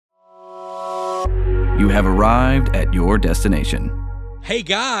You have arrived at your destination. Hey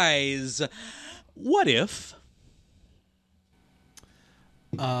guys, what if?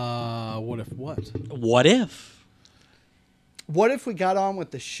 What if what? What if? What if we got on with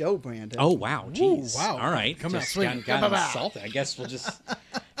the show, Brandon? Oh wow, jeez. Ooh, wow. All right, Come on, just swing. got insulted. I guess we'll just.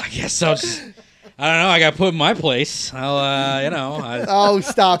 I guess I'll just. I don't know. I got put in my place. I'll. Oh,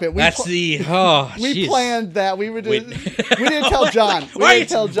 stop it! That's the. Oh, we jeez. planned that. We didn't tell John. Why didn't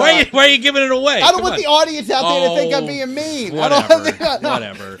tell John. why are you giving it away? I don't want the audience out there to think I'm being mean.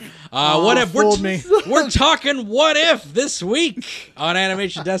 Whatever. What if fooled me. we're talking what if this week on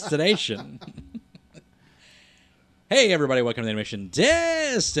Animation Destination? Hey everybody, welcome to the Animation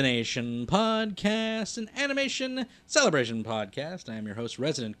Destination Podcast, an animation celebration podcast. I am your host,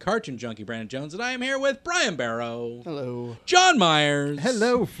 resident cartoon junkie Brandon Jones, and I am here with Brian Barrow. Hello. John Myers.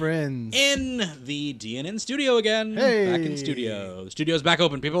 Hello, friends. In the DNN studio again. Hey. Back in the studio. The studio's back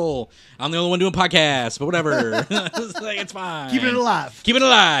open, people. I'm the only one doing podcasts, but whatever. It's fine. Keep it alive. Keep it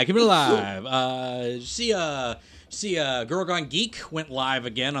alive. Keep it alive. See, Girl Gone Geek went live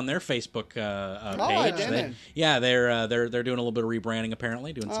again on their Facebook page. I didn't. They're doing a little bit of rebranding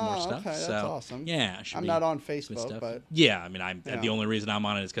apparently, doing some more stuff. Okay, that's so, awesome. Yeah, I'm not on Facebook, but yeah, I mean, the only reason I'm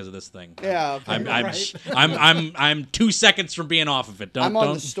on it is because of this thing. yeah, okay. I'm 2 seconds from being off of it. I'm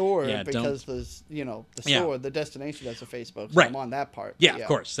on the store yeah, because the store, the destination has a Facebook, so Right. I'm on that part. Yeah, of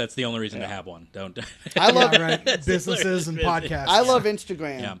course. That's the only reason to Yeah. have one. Don't. I love Yeah, right. Businesses and podcasts. I love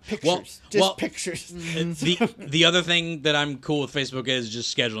Instagram Yeah. pictures, Well, pictures. The other thing that I'm cool with Facebook is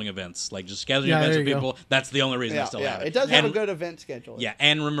just scheduling events, like just scheduling Yeah, events there with you people. That's the only reason I Yeah, still yeah. have it. It does have And- a good event schedule. Yeah,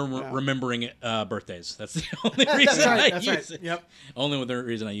 and remembering birthdays. That's the only reason That's right. I That's use right. it. Yep. Only the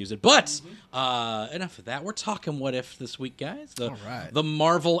reason I use it. But enough of that. We're talking what if this week, guys. All right. The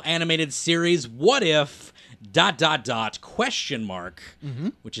Marvel animated series What If ... question mark,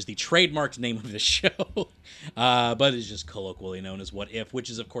 which is the trademarked name of the show, but it's just colloquially known as What If, which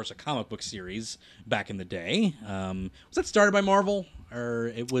is of course a comic book series back in the day. Was that started by Marvel, or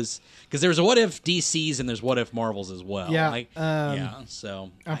it was because there's a What If DCs and there's What If Marvels as well? Yeah,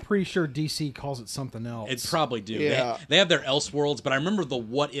 So I'm pretty sure DC calls it something else. it probably do. Yeah. They have their Elseworlds, but I remember the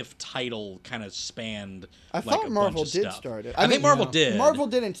What If title kind of spanned. I like thought a Marvel bunch of did stuff. start it. I think Marvel did. Marvel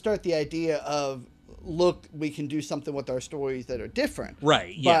didn't start the idea of, look, we can do something with our stories that are different.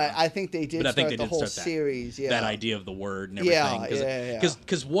 Right, yeah. But I think they did But I think start they the did whole start that. series. Yeah. That idea of the word and Yeah, everything. yeah.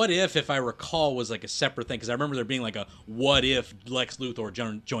 Because What If I recall, was like a separate thing. Because I remember there being like a What If Lex Luthor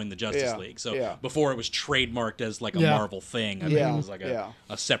joined the Justice Yeah, League. So yeah. before it was trademarked as like a Yeah. Marvel thing. I Yeah, think it was like yeah.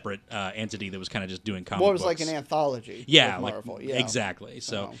 a separate entity that was kind of just doing comic Well, it was books. like an anthology. Yeah, with like Marvel. Yeah. exactly.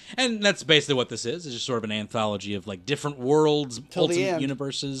 So, So. and that's basically what this is. It's just sort of an anthology of like different worlds, Till the alternate end.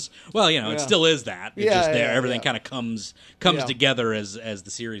 universes. Well, it Yeah. still is that. It's Yeah, just there. yeah, Everything yeah. kind of comes Yeah. together as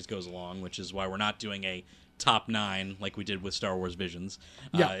the series goes along, which is why we're not doing a top 9 like we did with Star Wars Visions.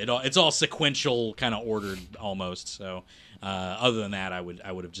 Yeah. It's all sequential, kind of ordered almost. So. Other than that, I would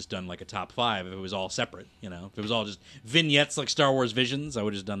have just done like a top 5 if it was all separate. If it was all just vignettes like Star Wars Visions, I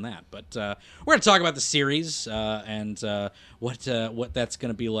would have just done that. But we're gonna talk about the series and what that's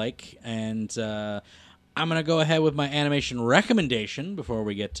gonna be like, and I'm gonna go ahead with my animation recommendation before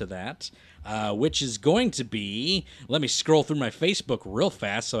we get to that. Which is going to be, let me scroll through my Facebook real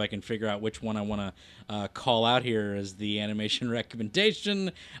fast so I can figure out which one I want to call out here as the animation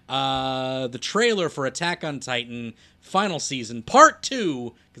recommendation. The trailer for Attack on Titan Final Season Part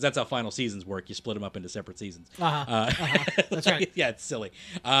 2, because that's how final seasons work. You split them up into separate seasons. That's right. Yeah, it's silly.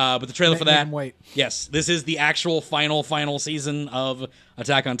 But the trailer for Make that, 'em wait. yes, this is the actual final season of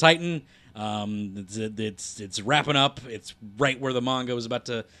Attack on Titan. It's wrapping up. It's right where the manga was about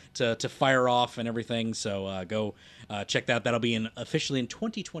to fire off and everything. So go check that. That'll be officially in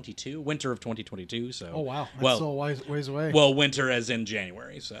 2022, winter of 2022. So Oh wow, that's still ways away. well, winter as in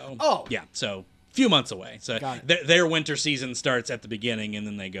January. So Oh. yeah, so few months away. So Got their winter season starts at the beginning and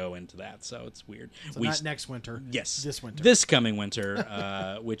then they go into that. So it's weird. so not next winter. Yes, this winter. this coming winter,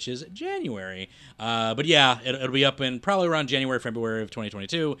 which is January. But yeah, it'll be up in probably around January, February of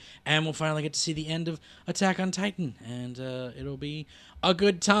 2022, and we'll finally get to see the end of Attack on Titan, and it'll be a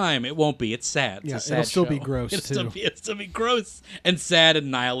good time. It won't be. It's sad. Yeah, it's a sad it'll still show. be gross, It'll too. still be gross and sad and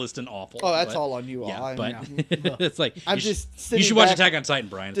nihilist and awful. Oh, that's but- all on you all. Yeah, but Yeah. it's like I'm you just should, sitting you should watch back- Attack on Titan,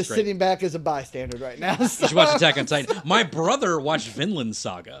 Brian. It's Just great. sitting back as a bystander right now. You should watch Attack on Titan. My brother watched Vinland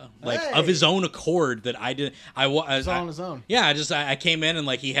Saga, of his own accord. That I did. It's all on his own. Yeah, I came in and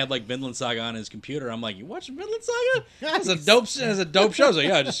like he had like Vinland Saga on his computer. I'm like, you watching Vinland Saga? It's a dope show. I was like,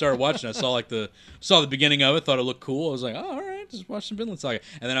 yeah, I just started watching. I saw the beginning of it, thought it looked cool. I was like, oh, all right. just watch some Vinland Saga.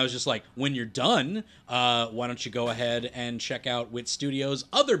 And then I was just like, when you're done, why don't you go ahead and check out Wit Studios'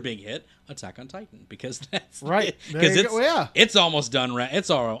 other big hit, Attack on Titan, because that's Right. because There you go. Yeah. it's almost done. It's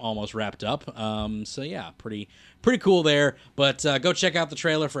almost wrapped up. So yeah, pretty cool there. But go check out the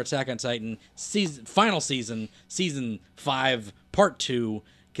trailer for Attack on Titan final season 5 part 2.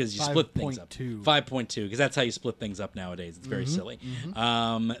 Because you split things up. 5.2, because that's how you split things up nowadays. It's very silly.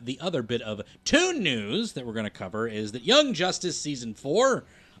 The other bit of Toon news that we're going to cover is that Young Justice Season 4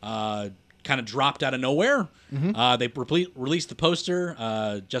 kind of dropped out of nowhere. They released the poster,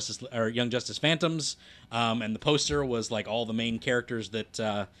 Young Justice Phantoms, and the poster was like all the main characters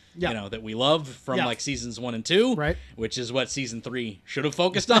that that we love from like seasons 1 and 2, Right. which is what season 3 should have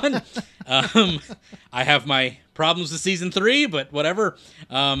focused on. I have my problems with season 3, but whatever.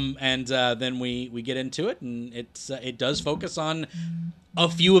 And then we get into it, and it does focus on a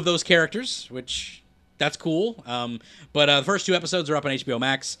few of those characters, which that's cool. But the first 2 episodes are up on HBO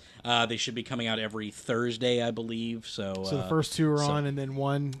Max. They should be coming out every Thursday, I believe. So the first 2 are on, and then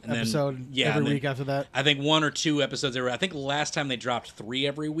one episode every week after that. I think 1 or 2 episodes every. I think last time they dropped 3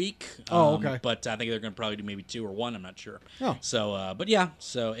 every week. Okay. But I think they're going to probably do maybe 2 or 1. I'm not sure. Oh. So, but yeah.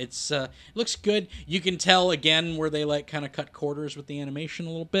 So it looks good. You can tell again where they like kind of cut quarters with the animation a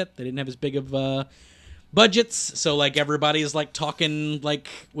little bit. They didn't have as big of budgets, so like everybody's like talking like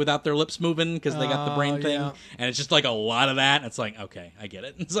without their lips moving because they got the brain thing, and it's just like a lot of that. And it's like, okay, I get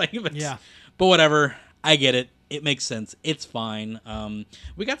it. It's like, but whatever, I get it. It makes sense. It's fine.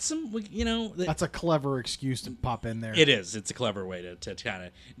 We got some, That's a clever excuse to pop in there. It is. It's a clever way to kind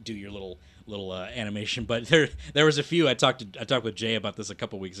of do your little animation. But there was a few. I talked with Jay about this a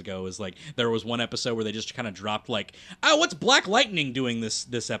couple weeks ago. Is like there was one episode where they just kind of dropped like, oh, what's Black Lightning doing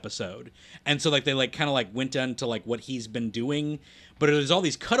this episode? And so like they like kind of like went into like what he's been doing, but there's all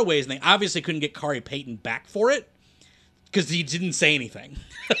these cutaways, and they obviously couldn't get Kari Payton back for it because he didn't say anything.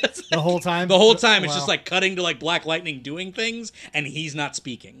 The whole time? The whole time. It's Wow. just like cutting to like Black Lightning doing things, and he's not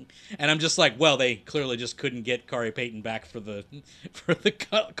speaking. And I'm just like, well, they clearly just couldn't get Kari Payton back for the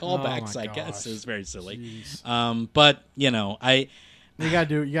callbacks. I guess it's very silly. But you gotta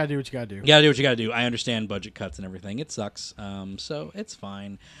do what you gotta do. You gotta do what you gotta do. I understand budget cuts and everything. It sucks. So it's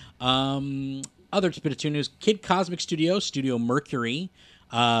fine. Other bit of Toon news: Kid Cosmic Studio Mercury.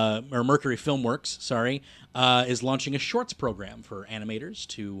 Or Mercury Filmworks, sorry, is launching a shorts program for animators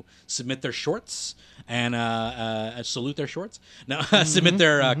to submit their shorts and salute their shorts. No, submit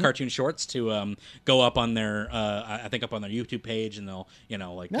their cartoon shorts to go up on their, I think up on their YouTube page, and they'll,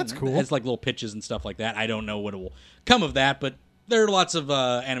 like that's cool. It's like little pitches and stuff like that. I don't know what will come of that, but there are lots of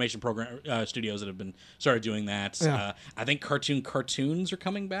animation program studios that have been started doing that. Yeah. I think Cartoons are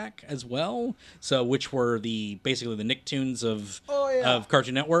coming back as well. So which were basically the Nicktoons of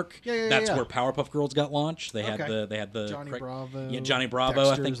Cartoon Network. That's where Powerpuff Girls got launched. They had the Johnny Bravo. Yeah, Johnny Bravo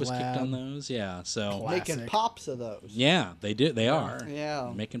I think Dexter's was kicked Lab. on those. Yeah, so Classic. Making pops of those. yeah, they do. They are.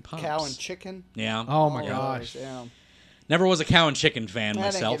 Yeah. Making pops. Cow and chicken. Yeah. Oh my All gosh. those, yeah. Never was a Cow and Chicken fan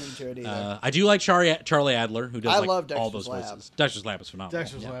I didn't get myself. into it either. I do like Charlie Adler, who does I like love all Dexter's those Lab. voices. Dexter's Lab was phenomenal.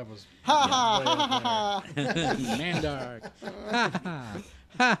 Dexter's Lab was Ha ha ha ha ha. Mandark.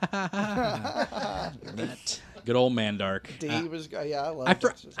 That good old Mandark. D was I love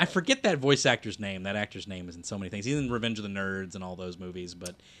Dexter's I Lab. forget that voice actor's name. That actor's name is in so many things. He's in Revenge of the Nerds and all those movies,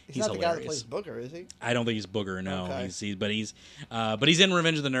 but he's not the guy that hilarious. plays Booger, is he? I don't think he's Booger. No, Okay. but he's in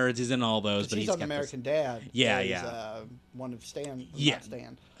Revenge of the Nerds. He's in all those. But He's he's on got American Dad. Yeah, He's, yeah. One of Stan. Yeah. Not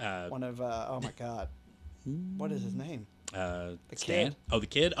Stan. One of oh my God, what is his name? the kid. Stan? Oh, the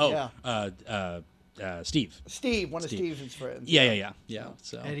kid. Oh, Steve. Steve. One of Steven's friends. Yeah.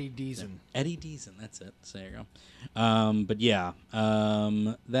 So Eddie Deason. Eddie Deason, that's it. So there you go. But yeah,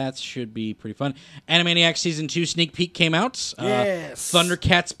 that should be pretty fun. Animaniacs Season 2 sneak peek came out. Yes.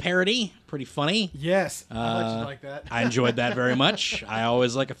 Thundercats parody. Pretty funny. Yes. I let you like that. I enjoyed that very much. I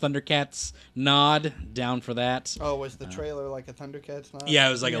always like a Thundercats nod. Down for that. Oh, was the trailer like a Thundercats? Nod? Yeah,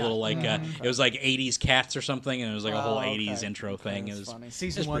 it was like a little like it was like 80s cats or something, and it was like a whole Oh, 80s okay. intro thing. It That's was funny.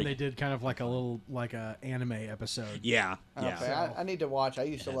 Season It's 1, pretty- they did kind of like a little like a anime episode. yeah. Okay, I need to watch. I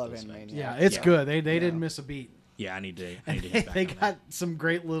used to love those Animaniacs. Yeah, it's Yeah. good. They didn't miss a beat. Yeah, I need to And hit back they on that. got some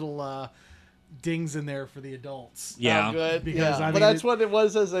great little dings in there for the adults. Yeah. Oh, good. Because, yeah. I but mean, that's what it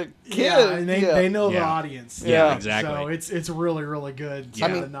was as a kid. Yeah, and they know the Yeah. audience. Yeah, Yeah. exactly. So it's really, really good. Yeah. Some I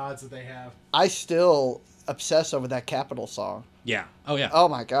of mean- the nods that they have. I still obsessed over that Capitol song. Yeah. Oh yeah. Oh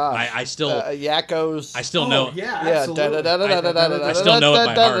my gosh. I still Yakko's. I still know. Yeah, Yeah. absolutely. I still know it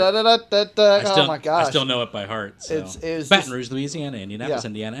by heart. Oh my gosh. I still know it by heart. So. It was Baton just- Rouge, Louisiana, Indianapolis, Yeah.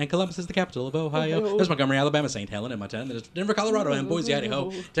 Indiana, and Columbus is the capital of Ohio. There's Montgomery, Alabama, St. Helena, Montana, there's Denver, Colorado, and Boise,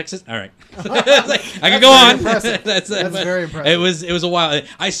 Idaho, Texas. All right, I can go on. That's very impressive. It was a while.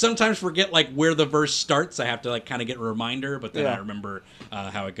 I sometimes forget like where the verse starts. I have to like kind of get a reminder, but then Yeah. I remember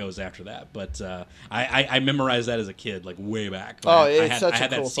how it goes after that. But I memorized that as a kid, like way back. Oh, I it's had, such I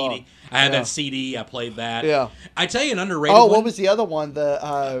had a cool that CD. song. I had Yeah. that CD. I played that. Yeah. I tell you an underrated. Oh, one. what was the other one? The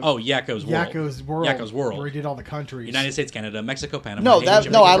Oh, Yakko's World. Yakko's World. Yakko's World. Where he did all the countries. United States, Canada, Mexico, Panama. no, Haiti, that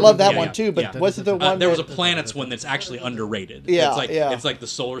Jamaica, no, I love that yeah, one yeah, too. But yeah. was it the one? There was a that- planets one that's actually underrated. Yeah, it's like yeah. it's like the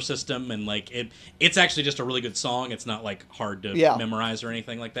solar system, and like it's actually just a really good song. It's not like hard to Yeah. memorize or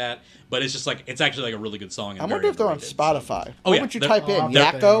anything like that, but it's just like it's actually like a really good song. And I very wonder if they're on underrated, Spotify. So. What yeah, would you they're- type in? I bet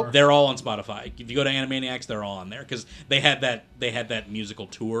they Yakko? are. They're all on Spotify. If you go to Animaniacs, they're all on there because they had that musical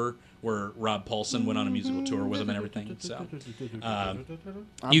tour where Rob Paulson went on a musical tour with them and everything. So I'm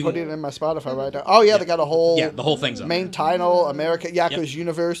you- putting it in my Spotify right now. Oh yeah, they got a whole yeah, the whole thing's on main there. title, America Yakko's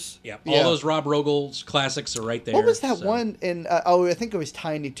Universe. Yeah, all those Rob Rogel's classics are right there. What was that so. one in? I think it was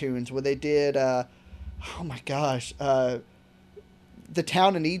Tiny Toons where they did. Oh my gosh, the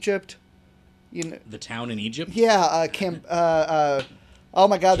town in Egypt. You know, The town in Egypt? yeah, oh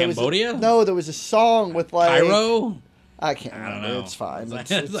my God, Cambodia? There was a song with like Cairo? I can't I don't remember. know. It's fine.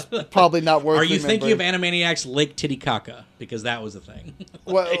 It's probably not worth. Are you thinking of remembering. Animaniacs Lake Titicaca? Because that was the thing.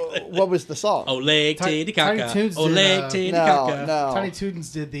 What was the song? Oh, Lake Tiny Titicaca. Toons Oh, did, Lake no, Titicaca. no. Tiny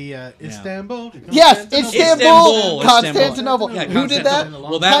Toons did the Istanbul. Yes, Istanbul. Constantinople. Yeah, Who did that? Constantinople.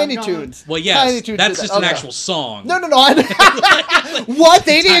 Well, that- Tiny Toons. Well, yes, Tiny Toons that's did just that. an Okay. actual song. No. What?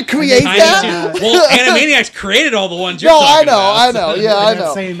 They didn't create Tiny that? Toons. Well, Animaniacs created all the ones you're No, I talking know, about. I know. Yeah, I In that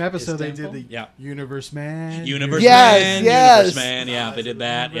know. same episode, they Istanbul? did the Yeah. Universe Man. Universe Yes, Man. yes. Universe Man. Yeah, they did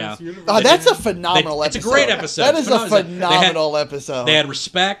that. Yeah. Oh, that's a phenomenal It's a episode. great episode. That It's is a phenomenal. phenomenal episode. They had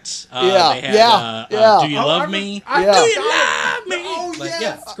Respect. Yeah, They had, yeah. Do You Love Me? I Yeah. Do You Love Me? Oh, Like, yes.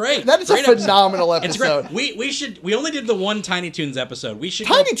 yeah, it's great. That is a Great episode. phenomenal It's episode. great. We only did the one Tiny Toons episode. We should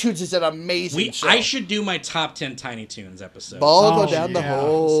Tiny Toons is an amazing show. I should do my top 10 Tiny Toons episodes. Ball Oh, go down the yeah.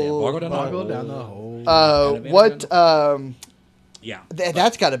 hole. Yeah, ball go down the Boggle hole. down the hole. What? Yeah.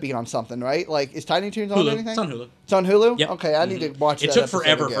 That's got to be on something, right? Like, is Tiny Toons on Hulu. anything? It's on Hulu. It's on Hulu. Yep. Okay, I need to watch. It that took episode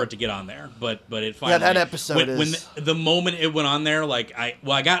forever again. for it to get on there, but it finally. that episode when is- the moment it went on there, like I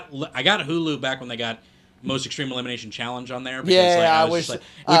got Hulu back when they got Most Extreme Elimination Challenge on there. Because, Yeah, like, I was wish. just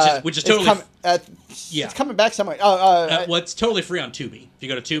like, which is totally. Yeah, it's coming back somewhere. Well, it's totally free on Tubi. If you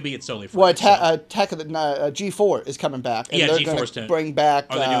go to Tubi, it's totally free. Well, so- Attack of the G4 is coming back. And Yeah, they're G4's gonna to bring back.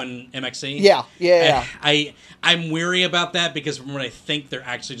 Are they doing MXC? Yeah. I'm weary about that because from what I think they're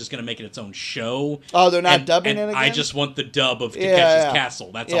actually just going to make it its own show. Oh, they're not And- dubbing and it I again? just want the dub of Takeshi's Yeah.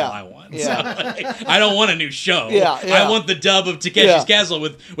 Castle. That's Yeah. all I want. Yeah. So, like, I don't want a new show. Yeah. I want the dub of Takeshi's Yeah. Castle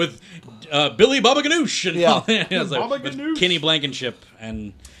with Billy Baba Ganoush and Yeah. all that. It's like, Baba with Ganoush. Kenny Blankenship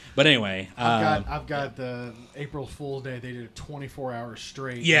and. But anyway, I've got the April Fool's Day. They did a 24-hour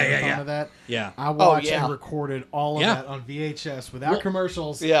straight. Yeah, marathon yeah. Of that. Yeah. I watched yeah. and recorded all of Yeah. that on VHS without Well,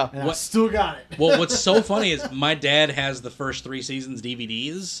 commercials. Yeah. and I What- still got it. Well, what's so funny is my dad has the first 3 seasons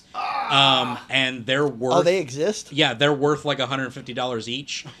DVDs, and they're worth. Oh, they exist. Yeah, they're worth like $150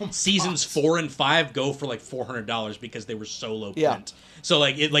 each. Seasons 4 and 5 go for like $400 because they were so low Yeah. print. So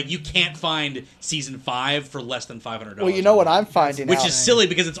like you can't find season 5 for less than $500. Well, you know what I'm finding Which out. is silly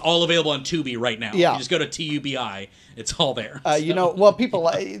because it's all available on Tubi right now. Yeah. You just go to TUBI, it's all there. People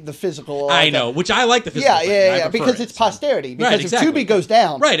like the physical. I know, which I like the physical. Yeah, thing. yeah, I yeah. prefer Because it, it's so. posterity. Because Right, if exactly. Tubi goes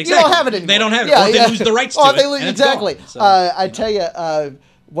down, Right, you don't exactly. have it anymore. They don't have it, or they lose the rights to Or it, they lose and it's exactly. gone, so. I tell you,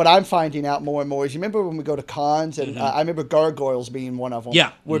 what I'm finding out more and more is, you remember when we go to cons, and I remember Gargoyles being one of them. Mm-hmm.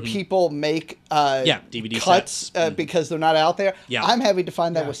 Yeah. Where people make DVD cuts sets. Mm-hmm. because they're not out there. Yeah. I'm having to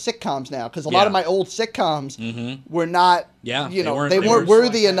find that Yeah. with sitcoms now, because a Yeah. lot of my old sitcoms were not. Yeah, You they know, weren't- they they weren't weren't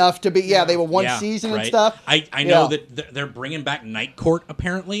worthy enough to be. Yeah, they were one Yeah, season and right. stuff. I know Yeah. that they're bringing back Night Court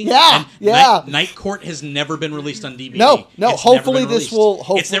apparently. Yeah, And yeah. Night Court has never been released on DVD. No, It's never hopefully been this released. will- It's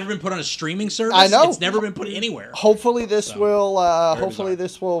hopefully- never been put on a streaming service. I know. It's never been put anywhere. Hopefully this So, will. very Hopefully bizarre.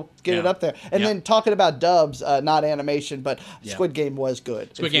 this will get it Yeah. up there. And Yeah. then talking about dubs, not animation, but Yeah. Squid Game was good.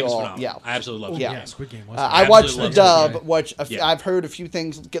 Squid If you Game is all- phenomenal. Yeah. I absolutely love Yeah. Squid Game. Squid Game was. I watched the absolutely dub. love Which Yeah. I've heard a few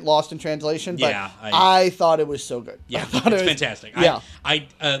things get lost in translation, but Yeah, I thought it was so good. Yeah, I thought it's it was- fantastic. Yeah.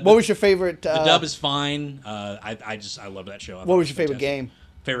 What was your favorite? the dub is fine. I love that show. I thought What it was your favorite fantastic. game?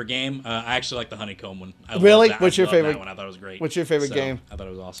 Favorite game? I actually like the Honeycomb one. I Really? loved that. What's your I loved that favorite- one? I thought it was great. what's your favorite So, game? I thought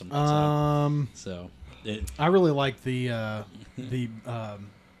it was awesome. Um, so it, I really like the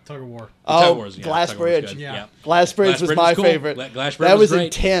Tug of War. Tug Oh, of War's, yeah, Glass Tug of War's Bridge. good, Yeah. Glass Bridge was my cool. favorite. Glass Bridge That was great.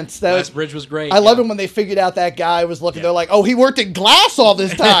 intense. Glass Bridge was great. I love yeah. it when they figured out that guy was looking. Yeah. They're like, "Oh, he worked in glass all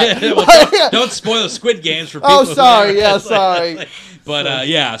this time." Well, don't spoil Squid Games for people. Oh, who sorry. never- Yeah, it's sorry. But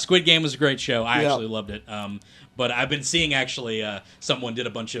yeah, Squid Game was a great show. I Yeah. actually loved it. But I've been seeing actually someone did a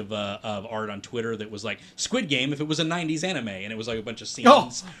bunch of art on Twitter that was like Squid Game if it was a '90s anime, and it was like a bunch of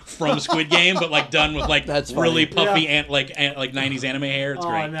scenes from Squid Game, but like done with like That's really funny. puffy Yeah. like '90s anime hair. It's Oh,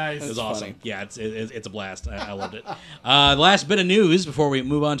 great. nice. It was That's awesome. funny. Yeah, it's a blast. I loved it. The last bit of news before we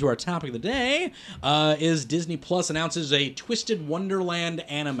move on to our topic of the day is Disney Plus announces a Twisted Wonderland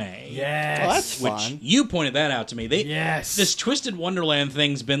anime. Yes. Oh, that's Which fun. you pointed that out to me. Yes. This Twisted Wonderland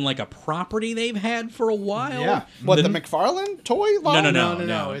thing's been like a property they've had for a while. Yeah. What, the The- McFarlane toy line?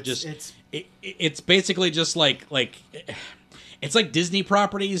 No. It's It's basically just like it's like Disney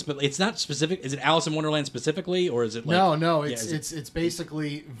properties, but it's not specific. Is it Alice in Wonderland specifically, or is it like no. yeah, It's is it- it's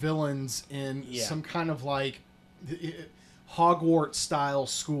basically villains in Yeah. some kind of like Hogwarts style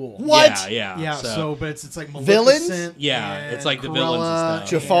school. What? Yeah. Yeah. So, So, but it's like Villains? Maleficent Yeah, and it's like the villains and Cruella stuff.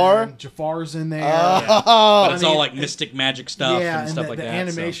 Jafar? and Jafar's in there. Oh. but it's I all mean, like mystic magic stuff yeah, and stuff the, like the that.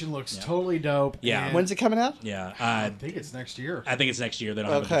 animation looks totally dope. Yeah. and When's it coming out? Yeah. I think it's next year. I think it's next year. They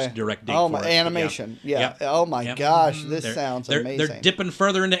don't have Okay. a direct date Oh for my it. but yeah. animation. Yeah. Yep. Oh my Yep. gosh, this They're- sounds they're, amazing. They're dipping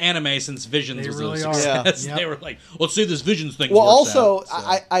further into anime since Visions They was really a are. success. Yeah. They Yep. were like, let's see this Visions thing. Well, works also,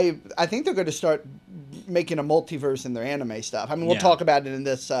 out, so. I think they're going to start making a multiverse in their anime stuff. I mean, we'll Yeah. talk about it in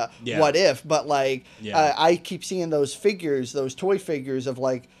this Yeah. What If, but like, Yeah. I keep seeing those figures, those toy figures of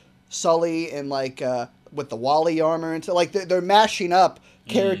like Sully and like with the Wally armor and so like they're mashing up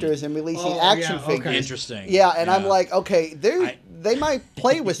characters and releasing Oh, action yeah, okay. figures. Interesting. Yeah, and I'm like, okay, I- they might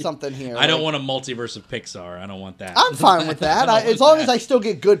play with something here. I don't Like, want a multiverse of Pixar. I don't want that. I'm fine with that. I don't As want long that. as I still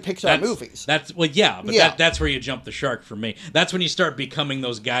get good Pixar That's, movies. That's well, yeah, but Yeah. that's where you jump the shark for me. That's when you start becoming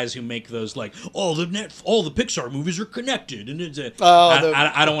those guys who make those like all the Pixar movies are connected, and it's a,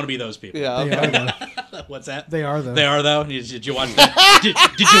 I don't want to be those people. Yeah, They okay. are though. What's that? They are though. They are though. Did you watch that?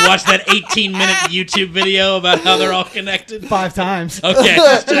 did you watch that 18-minute YouTube video about how they're all connected? 5 times. Okay,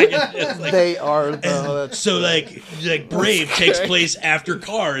 just checking. It's like, They are though. That's- so like Brave takes place after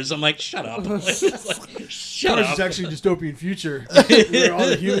Cars. I'm like, shut up. It's like, shut Cars up. is actually a dystopian future where all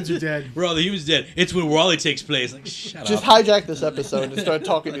the humans are dead. Where all the humans dead. It's when Wally takes place. Like, shut Just up. hijack this episode and start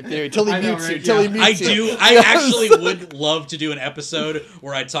talking in theory till he I know, mutes you. right? Till he Yeah. mutes I you. do. I Yes. actually would love to do an episode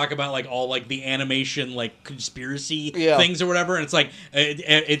where I talk about like all like the animation like conspiracy Yeah. things or whatever. And it's like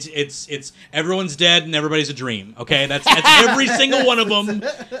it's everyone's dead and everybody's a dream. Okay, that's every single one of them.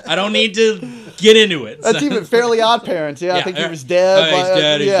 I don't need to get into it. That's So- even Fairly Odd Parents. Yeah, I think he was dead. Oh, he's like,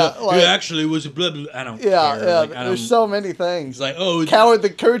 dead. Yeah, He like- actually was a blah blah. I don't. yeah, care. yeah. Like, I don't, There's so many things. It's like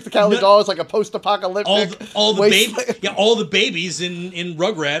Courage the Cowardly No- Dog is like a post-apocalyptic. all the wasteland. babies, yeah, all the babies in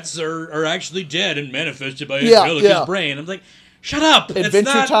Rugrats are actually dead and manifested by Yeah, Angelica's yeah. brain. I'm like, shut up. It's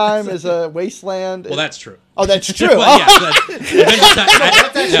Adventure not- Time is a wasteland. Well, that's true. Oh, that's true. Well, yeah, Adventure Time,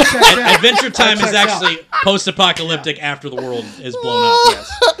 checks out. Adventure Time is checks out. actually post-apocalyptic after the world is blown up.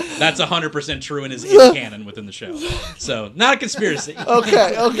 Yes, that's 100% true and is in canon within the show. So, not a conspiracy.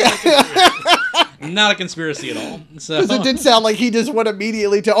 Okay, okay. Not a conspiracy at all. So, Because it did sound like he just went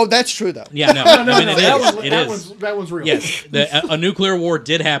immediately to. Oh, that's true though. yeah, no, No, I mean, it that, is. It is. that one's real. Yes, a nuclear war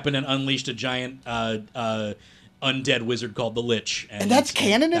did happen and unleashed a giant undead wizard called the Lich. And that's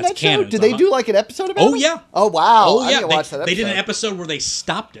canon in that's that show. canon. Did they do like an episode about Oh, it? yeah. Oh wow. Oh I yeah, need to watch that they episode. did an episode where they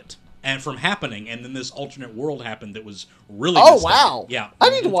stopped it and from happening, and then this alternate world happened that was really. Oh messed up. wow. Yeah,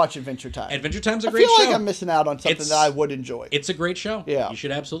 I need to watch Adventure Time. Adventure Time's a I great feel show. like I'm missing out on something It's- that I would enjoy. It's a great show. Yeah. You should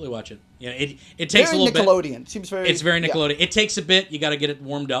absolutely watch it. Yeah, it takes Very a little bit. Nickelodeon. Seems very. It's very yeah. Nickelodeon. It takes a bit. You got to get it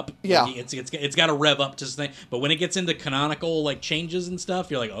warmed up. Yeah. Like, it's got to rev up to something. But when it gets into canonical like changes and stuff,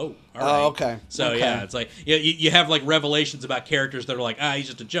 you're like, oh, all right. Oh, okay. So Okay. yeah, it's like you have like revelations about characters that are like, he's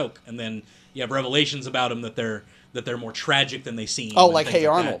just a joke, and then you have revelations about him that they're more tragic than they seem. Oh, and like things Hey that.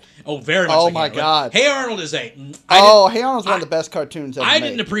 Arnold. Oh, very much. Oh, like my Hey Arnold. God. Hey Arnold is a. Hey Arnold's one of the best cartoons ever I made.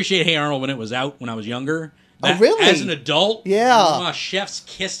 didn't appreciate Hey Arnold when it was out when I was younger. Oh, really? As an adult, Yeah. chef's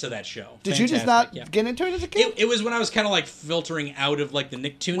kiss to that show. Did you just Fantastic, not yeah. get into it as a kid? It was when I was kind of like filtering out of like the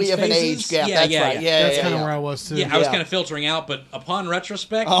Nicktoons We have an phases. age gap. Yeah, That's yeah, right. yeah. That's yeah, kind of yeah. where I was too. Yeah, I was Yeah. kind of filtering out, but upon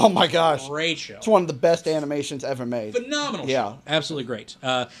retrospect, Oh my gosh. great show. It's one of the best animations ever made. Phenomenal Yeah. show. Absolutely great.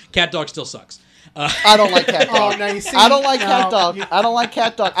 Cat Dog still sucks. I don't like Cat Dog. Oh, now you see, I don't like now, Cat Dog. you- I don't like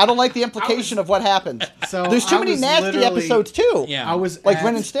Cat Dog. I don't like the implication of what happens. So There's too I many was nasty literally- episodes too. Yeah. I was Like at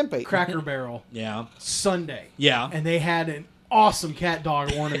Ren and Stimpy. Cracker Barrel Yeah. Sunday. Yeah. And they had an awesome cat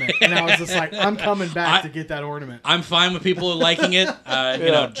dog ornament, and I was just like, I'm coming back to get that ornament. I'm fine with people liking it.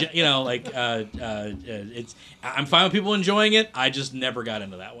 It's. I'm fine with people enjoying it. I just never got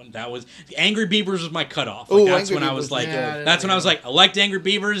into that one. That was Angry Beavers was my cutoff. Like, Ooh, that's Angry when I was Beavers, like, yeah. that's when I was like, I liked Angry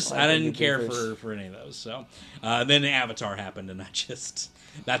Beavers. I didn't Angry care Beavers. for any of those. So then Avatar happened, and I just.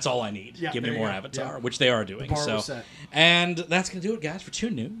 That's all I need. Yeah, Give me there more you go. Avatar, Yeah. which they are doing. The bar So, was set. and that's gonna do it, guys, for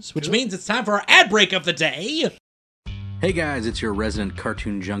Toon News, which Do it. means it's time for our ad break of the day. Hey guys, it's your resident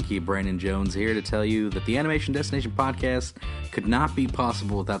cartoon junkie, Brandon Jones, here to tell you that the Animation Destination podcast could not be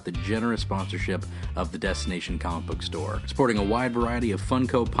possible without the generous sponsorship of the Destination Comic Book Store. Sporting a wide variety of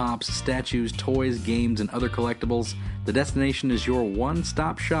Funko Pops, statues, toys, games, and other collectibles, the Destination is your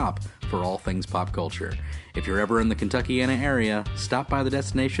one-stop shop for all things pop culture. If you're ever in the Kentuckiana area, stop by the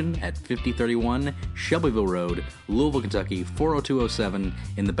Destination at 5031 Shelbyville Road, Louisville, Kentucky 40207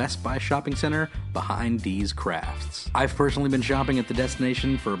 in the Best Buy Shopping Center behind D's Crafts. I've personally been shopping at the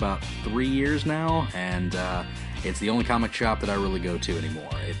Destination for about 3 years now, and it's the only comic shop that I really go to anymore.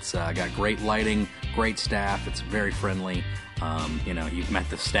 It's got great lighting, great staff, it's very friendly. You've met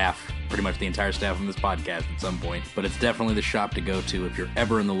the staff, pretty much the entire staff on this podcast at some point, but it's definitely the shop to go to if you're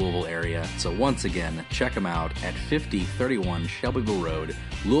ever in the Louisville area. So once again, check them out at 5031 Shelbyville Road,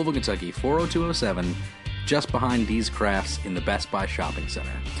 Louisville, Kentucky 40207, just behind D's Crafts in the Best Buy Shopping Center.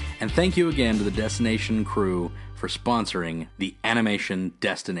 And thank you again to the Destination crew for sponsoring the Animation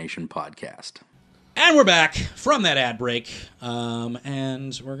Destination podcast. And we're back from that ad break,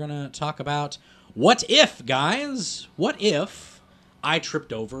 and we're going to talk about what if, guys? What if I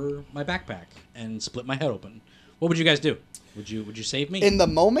tripped over my backpack and split my head open? What would you guys do? Would you save me? In the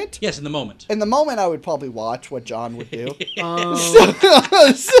moment? Yes, in the moment. In the moment, I would probably watch what John would do.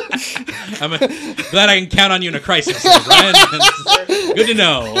 I'm glad I can count on you in a crisis, Brian. Good to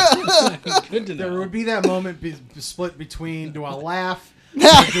know. Good to There know. would be that moment split between, do I laugh or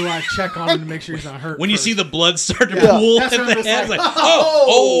do I check on him to make sure he's not hurt? When you first? see the blood start to Yeah. pool That's at what the I'm just head, like, like,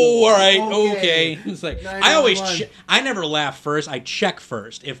 all right, okay. It's like I 911. always, I never laugh first. I check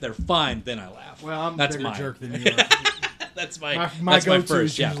first. If they're fine, then I laugh. Well, I'm That's a bigger mine. jerk than you are. That's my My that's my go-to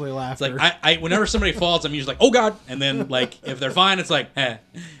first. is Yeah. usually It's laughter. like I whenever somebody falls, I'm usually like, oh god, and then like if they're fine, it's like, eh.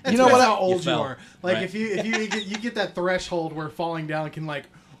 That's know what how old you fell. are. Like Right. if you get that threshold where falling down can like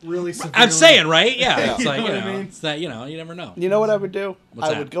really severely. I'm saying, right? Yeah, Yeah. it's like You know you what I know, mean? it's that you never know. You know what I would do? What's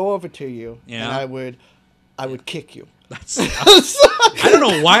I that? would go over to you Yeah. and I would kick you. That's, I don't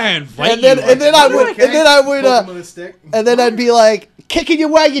know why I invite And then- you. and then I would- Okay. and then I would, Poke him with a stick. And then I'd be like, kicking you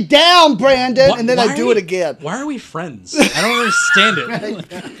while you're down, Brandon. Why- And then why I'd are do you- it again. Why are we friends? I don't understand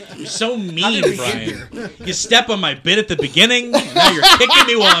it. You're so mean, we get Brian. You step on my bit at the beginning, and now you're kicking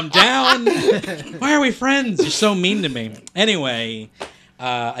me while I'm down. Why are we friends? You're so mean to me. Anyway,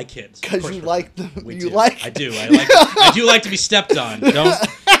 I kid. Of Because course you we're like friends. the, We you do. like. I do. I do like to be stepped on. Don't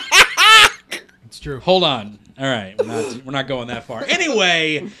It's true. hold on. All right, we're not going that far.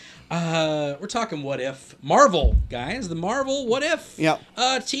 Anyway, we're talking What If. Marvel, guys. The Marvel What If Yep.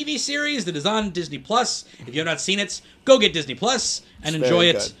 TV series that is on Disney Plus. If you have not seen it, go get Disney Plus and It's enjoy very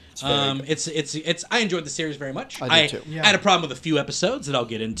it. good. It's very good. It's I enjoyed the series very much. I did too. Yeah. I had a problem with a few episodes that I'll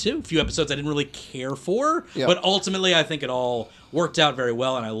get into. A few episodes I didn't really care for, Yeah. but ultimately I think it all worked out very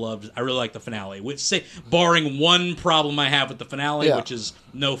well, and I really liked the finale. Which, barring one problem I have with the finale, Yeah. which is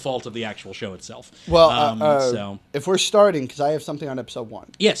no fault of the actual show itself. Well, So if we're starting, because I have something on episode 1.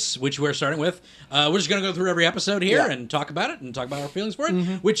 yes, which we're starting with. We're just going to go through every episode here Yeah. and talk about it and talk about our feelings for it,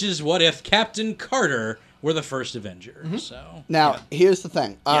 which is what if Captain Carter were the first Avenger. So Now, here's the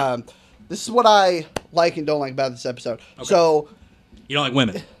thing. Yeah. This is what I like and don't like about this episode. So, you don't like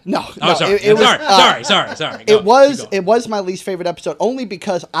women. no. Oh, no, sorry. it was, sorry. Go, It was keep going. it was my least favorite episode only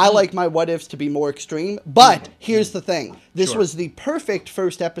because I like my what ifs to be more extreme. But here's the thing: this Sure. was the perfect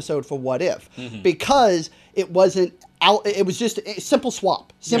first episode for what if because it wasn't out. It was just a simple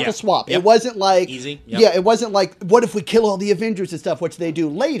swap. Simple Yeah. swap. Yep. It wasn't like Easy. Yep. Yeah, it wasn't like what if we kill all the Avengers and stuff, which they do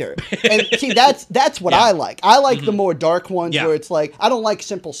later. And see, that's what Yeah. I like. I like the more dark ones Yeah. where it's like I don't like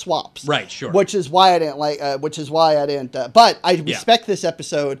simple swaps. Right, sure. Which is why I didn't like. Which is why I didn't. But I respect this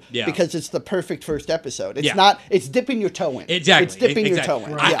episode Yeah. because it's the perfect first episode. It's Yeah. not. It's dipping your toe in. Exactly. It's dipping exactly. your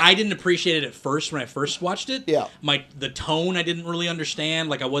toe in. I, Yeah. I didn't appreciate it at first when I first watched it. Yeah. The tone I didn't really understand.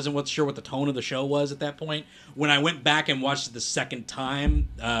 Like I wasn't sure what the tone of the show was at that point. When I went back and watched it the second time,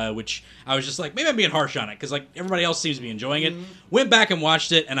 which I was just like, maybe I'm being harsh on it because like everybody else seems to be enjoying it. Went back and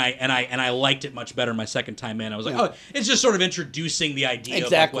watched it, and I liked it much better my second time in. I was like, Yeah. oh, it's just sort of introducing the idea of like,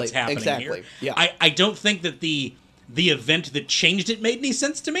 Exactly, what's happening exactly, here. yeah. I don't think that the event that changed it made any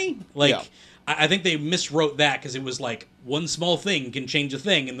sense to me. Like. Yeah. I think they miswrote that because it was like one small thing can change a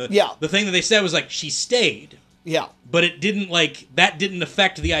thing, and Yeah. the thing that they said was like she stayed. Yeah. but it didn't that didn't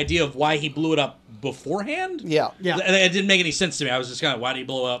affect the idea of why he blew it up beforehand. Yeah. Yeah. It didn't make any sense to me. I was just kind of, why did he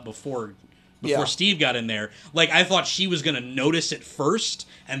blow up before Yeah. Steve got in there? Like, I thought she was going to notice it first,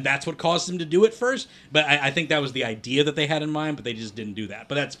 and that's what caused him to do it first. But I think that was the idea that they had in mind, but they just didn't do that.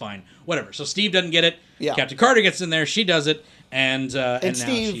 But that's fine. Whatever. So Steve doesn't get it. Yeah. Captain Carter gets in there. She does it. And now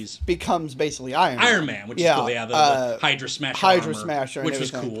Steve she's becomes basically Iron Man. which is cool. Yeah, the Hydra Smasher Hydra armor, Smasher and which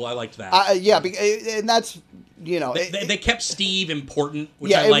was everything. cool. I liked that. And that's, they kept Steve important,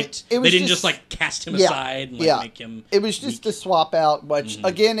 which Yeah, I liked. it They was didn't just- just cast him yeah, aside and yeah. make him. It was just to swap out, which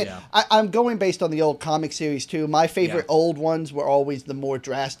again, yeah. I'm going based on the old comic series too. My favorite Yeah. old ones were always the more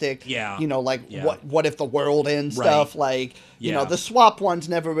drastic. Yeah. Yeah. What if the world ends Right. stuff. Like Yeah. the swap ones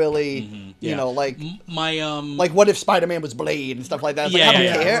never really. Yeah. My Like what if Spider-Man was Blade and stuff like that. It's like, Yeah, I don't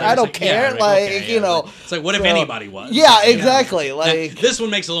yeah, care. it's I don't like, care. yeah, right, okay, yeah, it's like what if so- anybody was? Yeah, exactly. Like this one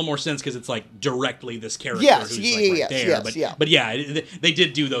makes a little more sense because it's like directly this character Yes, who's yeah, like right yes, there. yes, but yeah. but yeah, they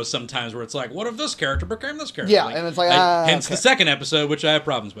did do those sometimes where it's like, what if this character became this character? Yeah, and it's like, hence okay. the second episode, which I have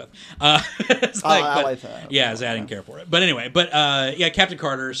problems with. It's I but- like that. Yeah, I didn't care for it. But anyway, yeah, Captain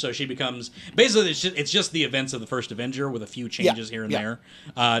Carter. So she becomes basically it's just the events of the first Avenger with a few changes here and yeah.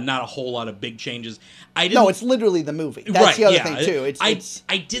 there. Not a whole lot of big changes. I didn't. no, it's literally the movie. That's right, the other yeah. thing too.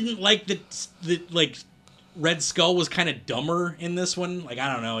 I didn't like that like Red Skull was kind of dumber in this one. Like,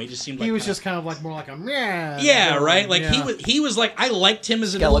 I don't know, he just seemed like He was kinda, just kind of like more like a meh. yeah, villain. right. Like Yeah. he was like, I liked him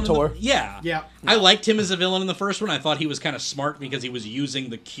as a villain. Skeletor. Yeah. I liked him as a villain in the first one. I thought he was kind of smart because he was using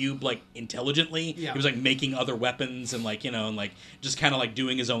the cube like intelligently. Yeah. He was like making other weapons and like and like just kind of like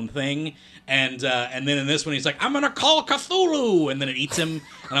doing his own thing. And then in this one he's like, I'm gonna call Cthulhu, and then it eats him.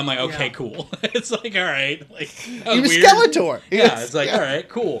 And I'm like, okay, Yeah. cool. It's like, all right, like that He was weird. Skeletor. He Yeah, was- it's like, yeah. all right,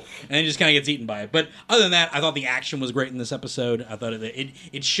 cool. And he just kind of gets eaten by it. But other than that, I thought the action was great in this episode. I thought it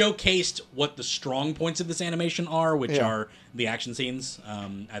showcased what the strong points of this animation are, which Yeah. are the action scenes.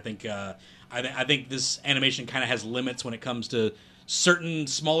 I think this animation kind of has limits when it comes to certain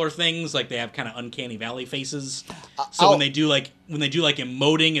smaller things. Like they have kind of uncanny valley faces. So when they do like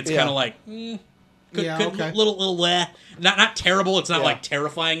emoting, it's Yeah. kind of like. Okay. Little not terrible. It's not Yeah. like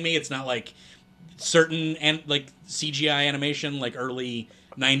terrifying me. It's not like certain and like CGI animation, like early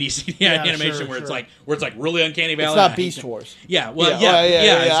 90s CGI Yeah, animation sure, where it's sure. like really uncanny valley. It's not I hate Beast that. Wars. Yeah, well, Yeah, yeah.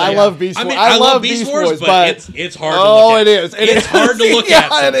 yeah. it's I like- love Beast I Wars. mean, I I love love Beast Beast Wars, Wars, but but- it's hard. to Oh, look at. it is. It's hard to look yeah,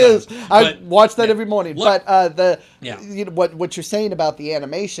 at. it is. sometimes. I But- watch that yeah. every morning. Look- But Yeah. what you're saying about the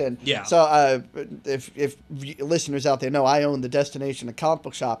animation. Yeah. So if listeners out there know, I own the Destination, a comic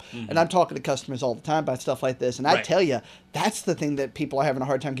book shop, and I'm talking to customers all the time about stuff like this. And I Mm-hmm. Right. tell you, that's the thing that people are having a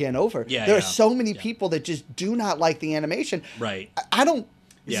hard time getting over. Yeah, there are yeah. so many Yeah. people that just do not like the animation. Right. I don't.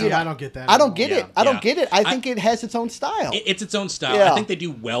 Yeah. you know, I don't get that I at don't all. get Yeah, it. I don't yeah. get it. I think it has its own style. It's its own style. Yeah. I think they do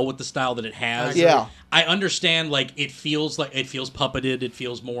well with the style that it has. Yeah. I understand like it feels puppeted. It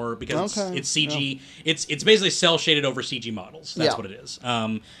feels more because Okay, it's CG. It's basically cell shaded over CG models. That's Yeah. what it is.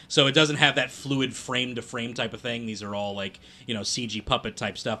 So it doesn't have that fluid frame to frame type of thing. These are all like CG puppet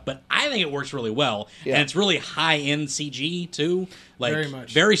type stuff. But I think it works really well, Yeah. and it's really high end CG too. Like Very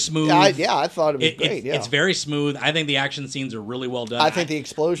much. very smooth. I thought it was great. It's very smooth. I think the action scenes are really well done. I think the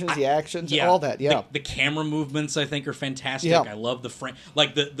explosions, the actions, all that. Yeah. The camera movements I think are fantastic. Yeah. I love the frame,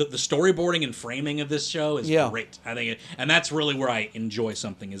 like the storyboarding and framing of this show is Yeah. great. I think and that's really where I enjoy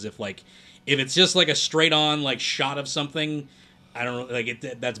something is if it's just like a straight on like shot of something. I don't know, like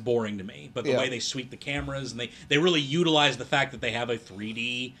that's boring to me. But the Yeah. way they sweep the cameras and they really utilize the fact that they have a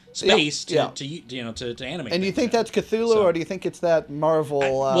 3D space Yeah. to animate. And you things think in. that's Cthulhu, So- or do you think it's that Marvel?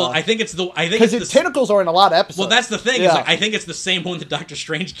 well, I think it's because its tentacles are in a lot of episodes. Well, that's the thing. Yeah. Is like, I think it's the same one that Doctor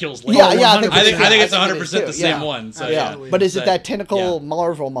Strange kills later. Yeah, I think I think it it's is 100% the too. same Yeah. one. So, Yeah, Absolutely. but is it So, that tentacle yeah.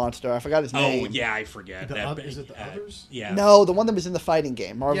 Marvel monster? I forgot his Oh name. yeah, I forget. Is it the others? Yeah. No, the one that was in the fighting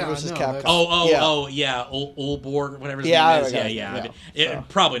game, Marvel Yeah, vs. no, Capcom. that's- Yeah. Ulborg, whatever his Yeah, I name is. forgot Yeah, his yeah. name, so.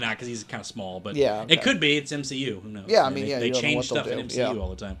 Probably not because he's kind of small, but Yeah, okay. it could be. It's MCU. Who knows? Yeah, I mean, yeah, they you don't know change what stuff they'll in do. MCU Yeah. all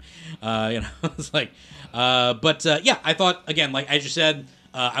the time. It's like, yeah, I thought again, like as you said.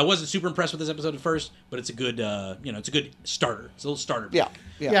 I wasn't super impressed with this episode at first, but it's a good, it's a good starter. It's a little starter. Yeah,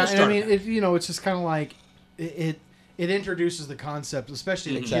 yeah. Yeah, Let's and I start mean, with it's just kind of like it introduces the concept,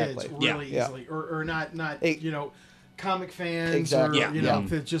 especially to Exactly. kids, Yeah. really Yeah. easily, or not It- comic fans, Exactly. or Yeah.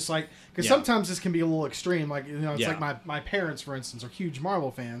 if it's just like because Yeah. sometimes this can be a little extreme. Like it's Yeah. like my parents, for instance, are huge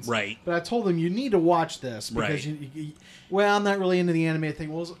Marvel fans, Right. But I told them you need to watch this because Right. well, I'm not really into the anime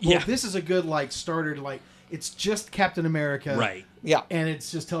thing. Well, Yeah. this is a good like starter to like. it's just Captain America, Right. Yeah. and it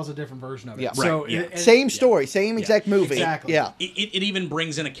just tells a different version of it. Yeah. So Right, yeah. Same story, same exact movie. Exactly. Yeah. It even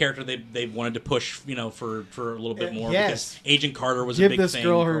brings in a character they wanted to push, for a little bit more Yes. because Agent Carter was Give a big this thing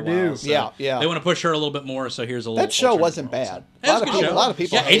girl for her a while. due. So Yeah. They want to push her a little bit more, so here's a little. That show alternate wasn't world. bad. That was a good show. A lot of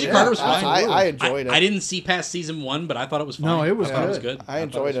people. Yeah, Agent Carter was fine. I enjoyed it. I didn't see past season 1, but I thought it was fine. No, it was I thought it was good. good. I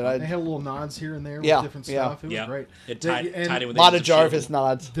enjoyed it. They had little nods here and there Yeah, with different yeah. stuff. It was great. It They- and tied in with A lot of Agents S.H.I.E.L.D. Jarvis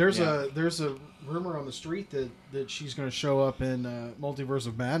nods. There's a rumor on the street that she's going to show up in Multiverse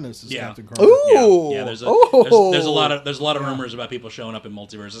of Madness as Yeah. Captain Carter. Ooh. Yeah, there's a Ooh. lot of rumors about people showing up in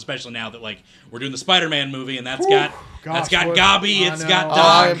multiverse, especially now that we're doing the Spider-Man movie and that's got Gosh, Gabi, I it's know. got Oh, Doc.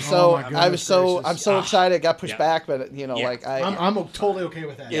 I'm my goodness I'm gracious. so excited. It got pushed Yeah. back, but Yeah. I'm totally okay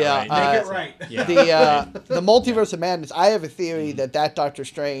with that. Yeah, Make it right. Yeah. the Multiverse of Madness. I have a theory that Doctor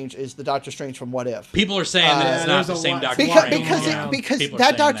Strange is the Doctor Strange from What If. People are saying that it's not there's the a same lot- Doctor Because Strange. Strange. People are that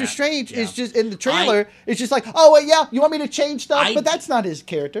saying Doctor that. Strange is Yeah. just in the trailer. It's just like, oh well, yeah, you want me to change stuff, but that's not his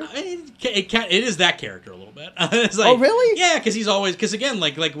character. It is that character a little bit. It's like, Oh, really? Yeah, because again,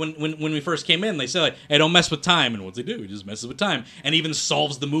 like when we first came in, they said like, "Hey, don't mess with time," and what's he do? He just messes with time, and even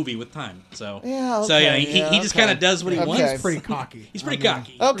solves the movie with time. So Yeah, so yeah, okay, he just okay. kind of does what he Okay. wants. He's pretty cocky. He's pretty I mean,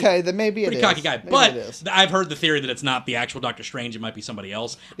 cocky. Okay, then maybe Pretty it is. cocky guy, Maybe but it is. I've heard the theory that it's not the actual Doctor Strange. It might be somebody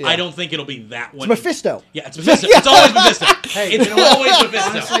else. Yeah. I don't think it'll be that one. It's Mephisto. Yeah, it's Mephisto. It's always Mephisto. Hey, It's you know what? always Mephisto.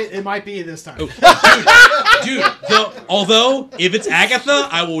 Honestly, it might be this time. Dude, although if it's Agatha,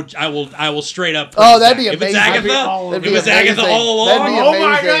 I will straight up. Oh, that'd be If it's amazing. Agatha, That'd be if it's Agatha amazing. all along, That'd be Oh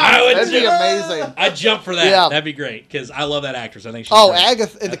my amazing. God. I would That'd be just- amazing. I'd jump for that. Yeah. That'd be great because I love that actress. I think she's Oh, great.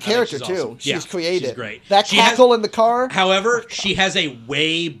 Agatha, the I think character she's too. awesome. She's Yeah, created. She's great. That She has- cackle in the car. However, she has a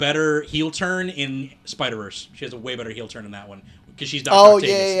way better heel turn in Spider-Verse. She has a way better heel turn in that one because she's Dr. Oh,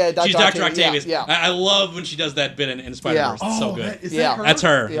 Octavius. yeah, Dr. She's Dr. Octavius, Octavius. yeah. I love when she does that bit in Spider-Verse. It's so good. Is Yeah. that her? That's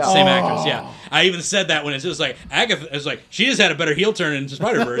her. Yeah. Same actress, yeah. I even said that when it's just like Agatha. It's like she just had a better heel turn in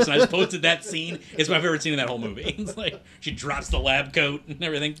Spider-Verse, and I just posted that scene. It's my favorite scene in that whole movie. It's like she drops the lab coat and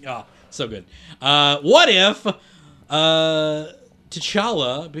everything. Oh, so good. What if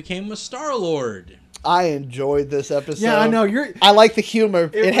T'Challa became a Star-Lord? I enjoyed this episode. Yeah, I know. I like the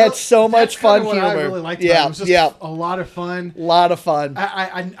humor. It had so much fun what humor. I really liked about Yeah, it. It was just yeah. a lot of fun. A lot of fun.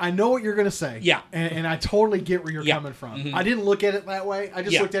 I know what you're gonna say. Yeah. and I totally get where you're Yeah. coming from. Mhm. I didn't look at it that way. I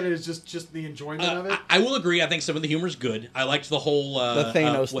just Yeah. looked at it as just the enjoyment of it. I will agree. I think some of the humor's good. I liked the whole The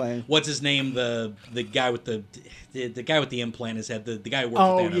Thanos thing. What's his name? The guy with the guy with the implant in his head. The guy who worked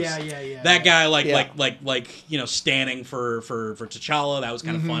Oh, with Thanos. yeah. That guy, Yeah. standing for T'Challa. That was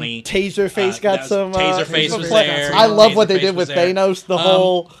kind of funny. Taserface got that was- some. Taserface was Taserface there. I love what they Taserface did was with there. Thanos. The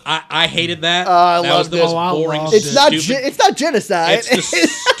whole. I hated that. I that was loved the it. most Oh, I boring. loved It's it. not. stupid- It's not genocide. It's the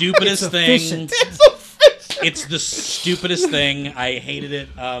stupidest It's thing. efficient. It's the stupidest thing. I hated it.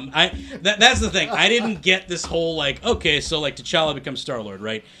 That's the thing. I didn't get this whole T'Challa becomes Star-Lord,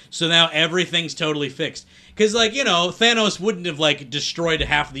 right? So now everything's totally fixed. Because Thanos wouldn't have destroyed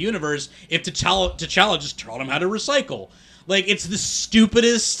half of the universe if T'Challa just taught him how to recycle. It's the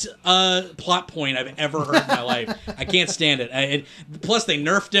stupidest plot point I've ever heard in my life. I can't stand it. Plus, they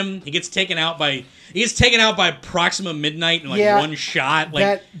nerfed him. He gets taken out by Proxima Midnight in one shot.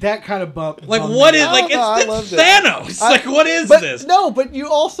 That kind of bump. What is I it's loved it. Thanos? What is But this? no, but you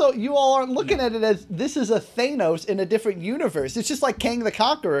all aren't looking at it as this is a Thanos in a different universe. It's just like Kang the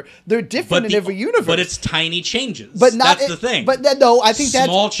Conqueror. They're different in every universe. But it's tiny changes. But not that's the thing. But no, I think that's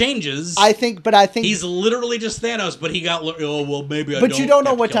small changes. I think he's literally just Thanos, but he got maybe. But you don't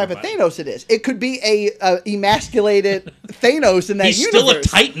know what type of Thanos it is. It could be a emasculated Thanos in that He's universe. still a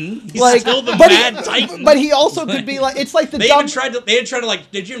Titan. He's still the mad Titan. But he also could be like it's like the They dumb. even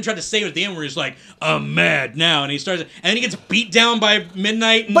tried to say it at the end where he's like, "I'm mad now," and he starts, and then he gets beat down by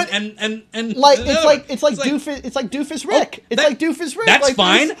Midnight, and But- and It's like Doofus Rick. It's like Doofus Rick. That's like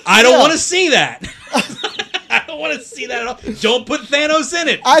fine. this- I don't yeah. want to see that. I don't want to see that at all. Don't put Thanos in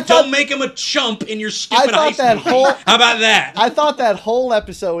it. Don't make him a chump in your stupid thought heist that movie. whole- How about that? I thought that whole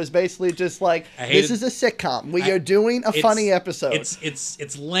episode was basically just like hated- this is a sitcom. We are doing a funny episode.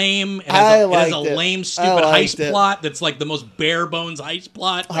 It's lame. It I has a liked it. lame, I stupid liked heist it. plot that's like the most bare bones heist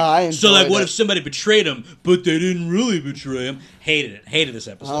plot. I So enjoyed what it. if somebody betrayed him, but they didn't really betray him? Hated it. Hated this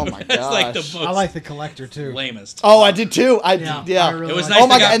episode. Oh my It's like the gosh. most I like the Collector too. lamest. Oh, I did too. I Yeah, yeah. I really It was liked nice Oh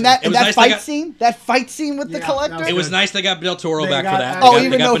my they god! got- And that it was nice they fight got- scene, that fight scene with the Yeah, collector. that It was good. nice they got Del Toro They back got- for that. Oh, They got-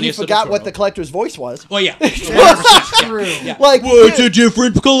 even they got though he Benicio del forgot Toro. what the collector's voice was. Well, yeah. That's true. Yeah. Like, Well, it's a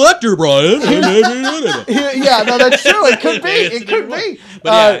different collector, Brian. yeah, no, that's true. It could be. It's a It could different be. one.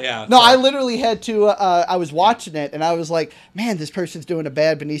 But yeah. No, so- I literally had to. I was watching it, and I was like, "Man, this person's doing a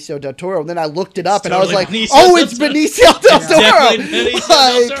bad Benicio del Toro." And then I looked it up, and I was totally like, Benicio "Oh, del it's Toro. Benicio del Toro." Definitely Benicio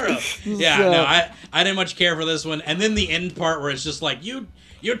del Like, Toro. Yeah, so- no, I didn't much care for this one. And then the end part where it's just like, you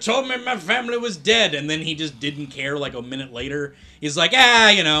told me my family was dead, and then he just didn't care. Like a minute later, he's like,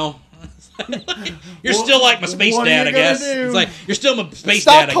 you know. You're still like my space dad, I guess. It's like you're still my space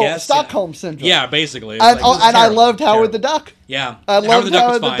dad, I guess. Stockholm syndrome. Yeah, basically. And I loved Howard the Duck. Yeah, I loved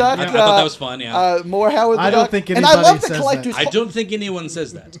Howard the Duck. I thought that was fun. Yeah, more Howard the Duck. I don't think and anybody I love the says collector's. I don't think anyone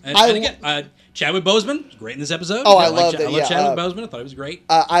says that. And again, Chadwick Boseman, great in this episode. Oh, I loved it. I love Chadwick Boseman. I thought he was great.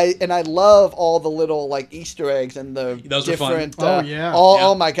 I love all the little like Easter eggs and the Those were fun. different. Yeah.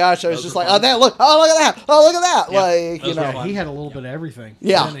 Oh my gosh! I was just like, fun. oh, look at that! Oh, look at that! Yeah, Like those you were know, fun. He had a little bit of everything.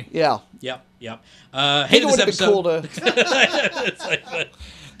 yeah, didn't he? yeah. Yep. I think Hated it this would have been episode. cool to. It's like,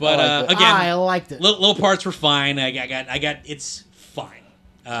 but I liked it. again, I liked it. little parts were fine. I got. It's fine.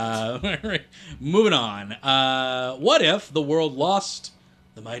 Moving on. What if the world lost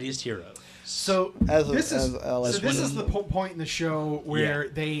the mightiest heroes? So this is the point in the show where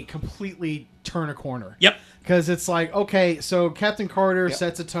they completely turn a corner. Yep. Because it's like, okay, so Captain Carter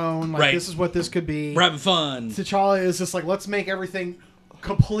sets a tone. Like, Right. this is what this could be. We're having fun. T'Challa is just like, let's make everything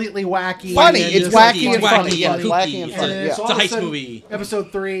completely wacky. Funny. and It's just wacky and funny. funny. Yeah, Funny, wacky and kooky. funny. And Yeah. so It's a all of heist sudden, movie.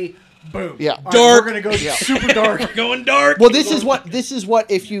 Episode 3, boom. Yeah. All right, Dark. we're gonna go super dark. We're going dark. Well, this is what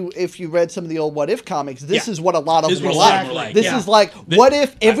if you read some of the old What If comics, this Yeah. is what a lot of This is them what were a lot of like. them were like, This yeah. is like, what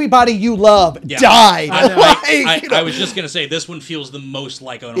if everybody you love Yeah. died? I know. Like, you know. I was just gonna say this one feels the most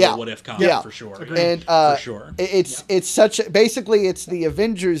like an Yeah. old What If comic Yeah. for sure. Agreed. And For sure. it's such basically it's the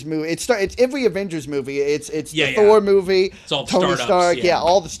Avengers movie. It's every Avengers movie. It's Yeah, the yeah. Thor movie. It's all the Tony startups, Stark. yeah. Yeah,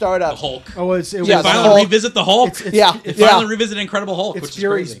 all the The startups. Hulk. Oh, it Yeah, was the Finally Hulk. revisit the Hulk. Yeah, It yeah. finally revisit Incredible Hulk, it's which is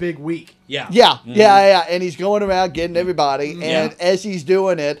Fury's crazy. big week. Yeah. Yeah, and he's going around getting everybody, and Yeah. as he's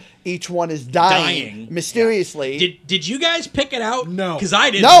doing it, each one is dying mysteriously. Yeah. Did you guys pick it out? No. Because I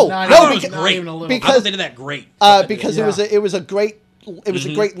didn't. No, I no, thought it was because- great. even a little. I because- thought they did that great. Because Yeah. it was a great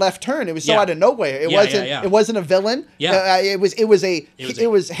great left turn. It was so Yeah. out of nowhere. It Yeah, wasn't yeah. it wasn't a villain. Yeah. It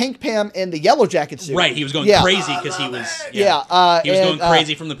was Hank Pym in the Yellow Jacket suit. Right, he was going Yeah. crazy because he was. Yeah, he was and, going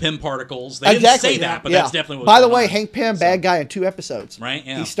crazy from the Pym particles. They Exactly. didn't say that, but yeah. that's definitely what. By was the going way, on. Hank Pym, bad guy in 2 episodes. Right,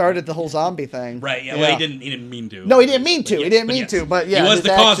 yeah. He started the whole zombie thing. Right. Yeah. Well, he didn't mean to. No, he didn't mean to. But He didn't but mean yes. to. But yeah, he was his the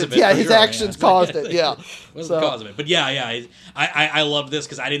cause actions, of it. yeah, for his sure, actions caused it. Yeah, was the cause of it. But yeah. I love this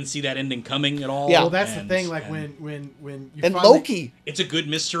because I didn't see that ending coming at all. Yeah. Well, that's the And- thing. Like and when you and finally- Loki. it's a good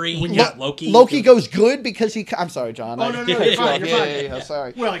mystery. When Yeah, Loki. Loki goes good because he. I'm sorry, John. Oh no, you're fine. You're Yeah, fine. yeah,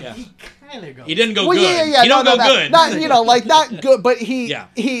 sorry. Well, like, Yeah. he kind of goes. He didn't go Well, good. yeah. He No, don't no, go no, good. not like not good, but he Yeah.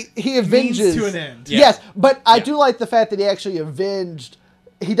 he avenges to an end. Yeah. Yes, but I Yeah. do like the fact that he actually avenged.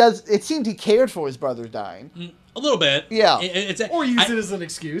 He does. It seemed he cared for his brother dying. A little bit. Yeah. Or use it as an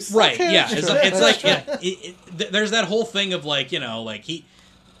excuse. Right. Okay, Yeah. that's It's true. like, That's there's that whole thing of like like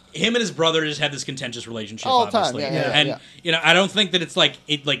him and his brother just had this contentious relationship All the time, obviously. yeah, and yeah. I don't think that it's like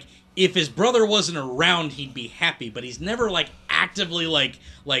if his brother wasn't around he'd be happy, but he's never like actively like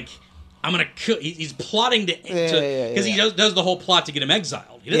I'm gonna kill. He's plotting to because he does the whole plot to get him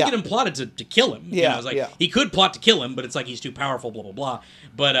exiled. He doesn't Yeah. get him plotted to kill him. Yeah, it's like yeah. he could plot to kill him, but it's like he's too powerful. Blah blah blah.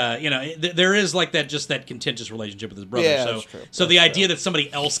 But there is like that contentious relationship with his brother. Yeah, so that's true. so the idea that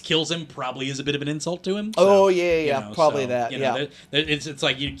somebody else kills him probably is a bit of an insult to him. Oh, So, yeah, probably that, yeah. It's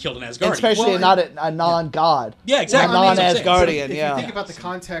like you killed an Asgardian. Especially Well, not a non-god. Yeah, exactly. A I mean, that's what I'm saying. non-Asgardian. If Yeah. you think about the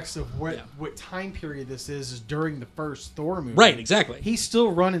context of what time period this is during the first Thor movie. Right, exactly. He's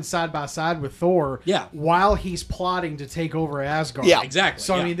still running side by side with Thor. Yeah. While he's plotting to take over Asgard. Yeah. Exactly,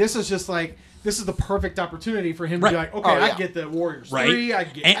 So yeah. I mean, this is just like. This is the perfect opportunity for him Right. to be like, okay, Oh, yeah. I get the Warriors Right. 3, I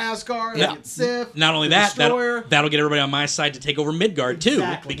get And- Asgard, Yeah. I get Sif. Not only the that, Destroyer. that'll get everybody on my side to take over Midgard too,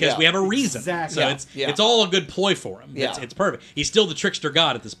 Exactly. because Yeah. we have a reason. Exactly. So Yeah. Yeah. it's all a good ploy for him. Yeah. It's perfect. He's still the trickster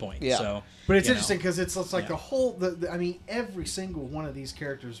god at this point. Yeah. So, But it's you know. interesting because it's like Yeah. the whole. I mean, every single one of these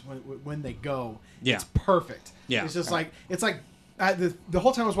characters when they go, Yeah. it's perfect. Yeah. It's just like the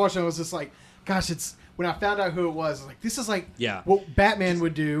whole time I was watching, I was just like, gosh, it's when I found out who it was. I was like, this is like Yeah. what Batman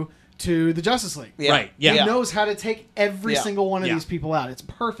would do to the Justice League. Yeah. Right. Yeah. He knows how to take every Yeah. single one of Yeah. these people out. It's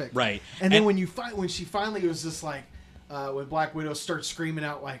perfect. Right. And then And- when she finally was just like. When Black Widow starts screaming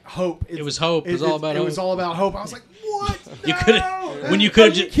out like hope, It was hope. It was all about It was hope. all about hope. I was like, what? You No! could when you could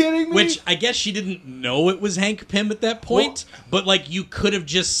Are have you kidding me? Which I guess she didn't know it was Hank Pym at that point, but like you could have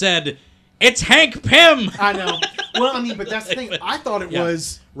just said, "It's Hank Pym." I know. Well, I mean, but that's the thing. I thought it Yeah.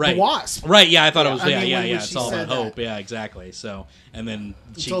 was Right. the Wasp. Right, yeah, I thought it was. I Yeah, mean, yeah, when yeah. she It's all said about hope. that. Yeah, exactly. So, and then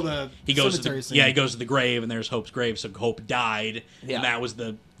Until the he goes to the cemetery scene. he goes to the grave, and there's Hope's grave. So Hope died, Yeah. and that was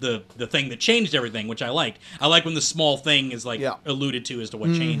the thing that changed everything, which I liked. I like when the small thing is like Yeah. alluded to as to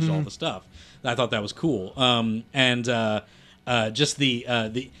what changed all the stuff. I thought that was cool. just the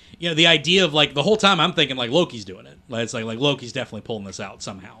the idea of like the whole time I'm thinking like Loki's doing it. It's like Loki's definitely pulling this out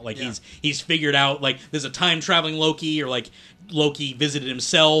somehow. Like he's figured out like there's a time traveling Loki, or like Loki visited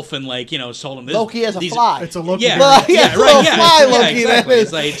himself and like told him this, Loki as a fly. It's a Loki. Fly Loki. Exactly.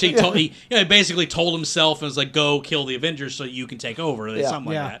 It's like he basically told himself and was like, go kill the Avengers so you can take over,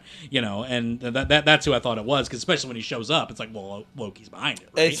 something like that. And that's who I thought it was, because especially when he shows up, it's like, well, Loki's behind it.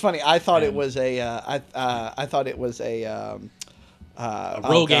 Right? It's funny. I thought it was a. I thought it was a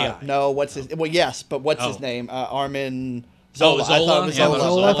rogue AI. No, what's his? Well, yes, but what's his name? Armin Zola. Zola. I thought it was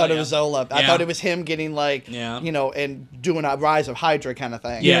Zola. I thought it was Zola. I Yeah. thought it was him getting like, and doing a Rise of Hydra kind of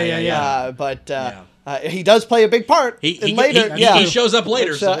thing. He does play a big part later. He shows up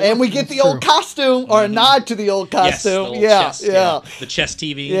later, and we get the old costume, or a nod to the old costume. Yes, the chess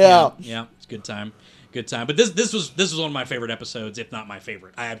TV. Yeah, it's a good time. Good time. But this was one of my favorite episodes, if not my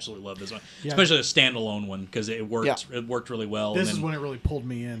favorite. I absolutely love this one, especially a standalone one, because it worked. Yeah. It worked really well. This is when it really pulled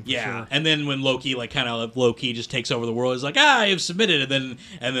me in. Sure. And then when Loki Loki just takes over the world, he's like, I have submitted, and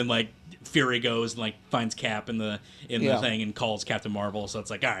then like Fury goes and like finds Cap in the thing and calls Captain Marvel. So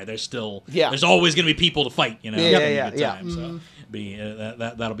it's like, all right, there's always going to be people to fight. So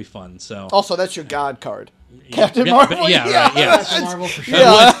that'll be fun. So also, that's your God card. Captain Marvel. Captain Marvel for sure.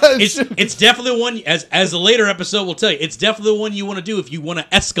 It's definitely one, as a later episode will tell you, it's definitely one you want to do if you want to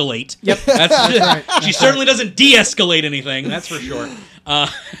escalate. Yep. That's right. She certainly doesn't de-escalate anything, that's for sure. I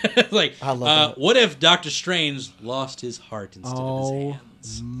love that. What if Doctor Strange lost his heart instead of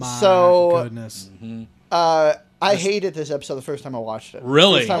his hands? My goodness. Mm-hmm. I hated this episode the first time I watched it.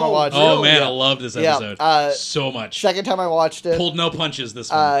 Really? First time I watched it. Oh, man, I loved this episode so much. Second time I watched it. Pulled no punches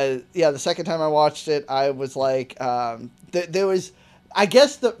this one. The second time I watched it, I was like, there was, I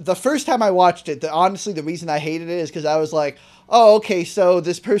guess the first time I watched it, honestly, the reason I hated it is because I was like, oh, okay, so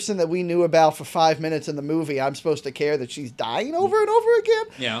this person that we knew about for 5 minutes in the movie, I'm supposed to care that she's dying over and over again?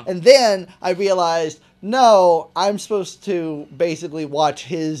 Yeah. And then I realized, no, I'm supposed to basically watch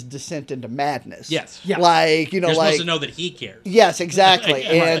his descent into madness. Yes. Yeah. Like, You're supposed to know that he cares. Yes, exactly.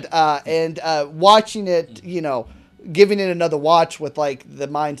 And watching it, giving it another watch with like the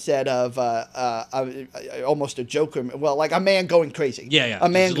mindset of almost a Joker, well, like a man going crazy. A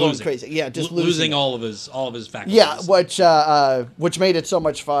man just going crazy. Yeah, just losing all of his faculties. Yeah, which made it so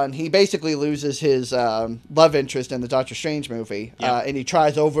much fun. He basically loses his love interest in the Doctor Strange movie, and he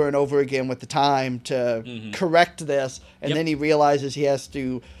tries over and over again with the time to correct this, and then he realizes he has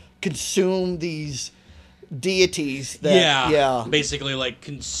to consume these deities that basically like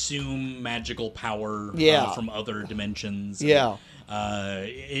consume magical power from other dimensions.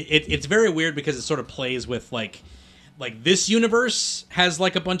 It's very weird because it sort of plays with like this universe has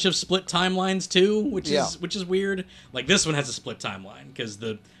like a bunch of split timelines too, which is weird. Like this one has a split timeline because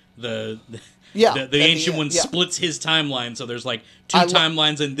the Ancient One splits his timeline, so there's like two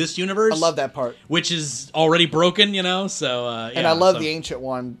timelines in this universe. I love that part, which is already broken, So and I love the Ancient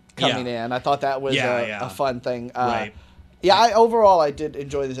One coming in. I thought that was a fun thing. Right. Overall I did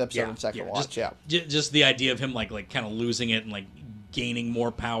enjoy this episode in second watch. Just the idea of him like kind of losing it and like gaining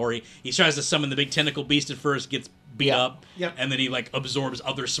more power. He tries to summon the big tentacle beast at first, gets beat up, and then he like absorbs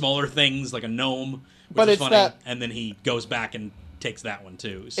other smaller things like a gnome, which is funny. And then he goes back and takes that one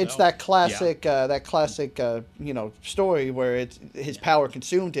too. So, it's that classic, story where his power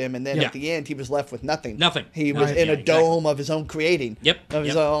consumed him, and then at the end he was left with nothing. He was in a dome of his own creating.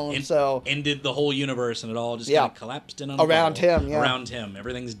 His own. So ended the whole universe, and it all just kind of collapsed in around him. Around him,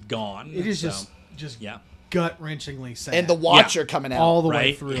 everything's gone. It is just gut-wrenchingly sad. And the Watcher coming out all the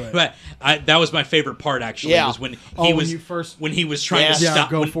way through it. But that was my favorite part actually. Was when he was trying to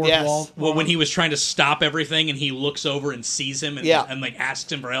stop. When he was trying to stop everything, and he looks over and sees him, and like asks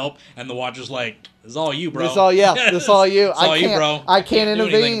him for help, and the Watcher's like, "This is all you, bro. This is all you. This is all you. It's all you, bro. I can't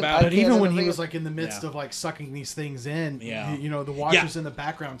intervene." But even when he was like in the midst of like sucking these things in, the Watcher's in the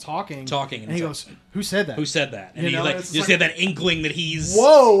background talking, and he goes, "Who said that? Who said that?" And he just had that inkling that he's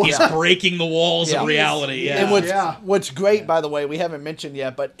breaking the walls of reality. And what's great, by the way, we haven't mentioned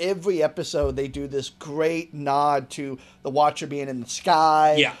yet, but every episode they do this great nod to the Watcher being in the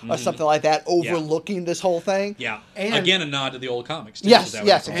sky or something like that, overlooking this whole thing. And again, a nod to the old comics. Too, yes,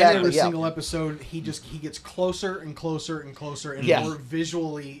 exactly. And every single episode, he gets closer and closer and closer, and more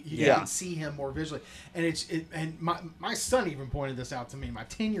visually. You can see him more visually, and my son even pointed this out to me. My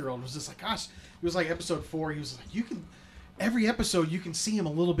 10-year-old was just like, "Gosh," it was like episode 4. He was like, "You can." Every episode, you can see him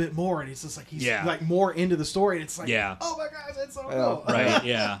a little bit more, and he's just like like more into the story. And it's like, oh my gosh, that's so cool. Right?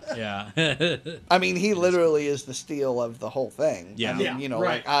 Yeah. I mean, he literally is the steal of the whole thing. Yeah. I mean,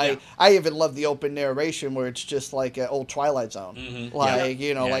 I even love the open narration where it's just like an old Twilight Zone. Mm-hmm. Like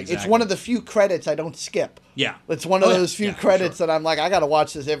exactly. It's one of the few credits I don't skip. Yeah. It's one of those few credits sure. that I'm like, I got to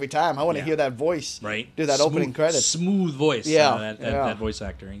watch this every time. I want to hear that voice do that opening credit. Smooth voice. Yeah. That voice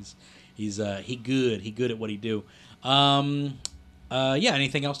actor. He's good. He good at what he do.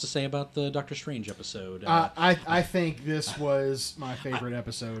 Anything else to say about the Doctor Strange episode? I think this was my favorite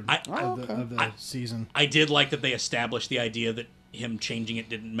episode of the season. I did like that they established the idea that him changing it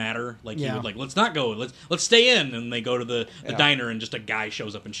didn't matter. Like he would let's not go, let's stay in, and they go to the diner, and just a guy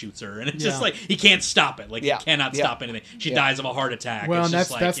shows up and shoots her, and it's just like he can't stop it. Like he cannot stop anything. She dies of a heart attack. Well, it's and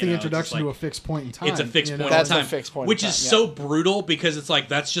just that's the introduction to a fixed point in time. It's a fixed point That's in time, a fixed point which in is time, so brutal because it's like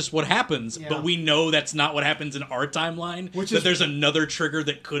that's just what happens. Yeah. But we know that's not what happens in our timeline. Which that is, there's another trigger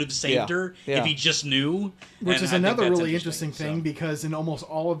that could have saved her if he just knew. Which is I think another that's really interesting thing because in almost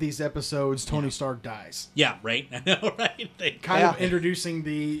all of these episodes, Tony Stark dies. Yeah, right. I know, right? Kind of introducing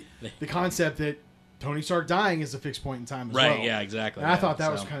the concept that Tony Stark dying is a fixed point in time as well. Right, yeah, exactly. And I thought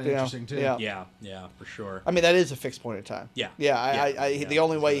that was kind of interesting too. Yeah, for sure. I mean, that is a fixed point in time. Yeah. The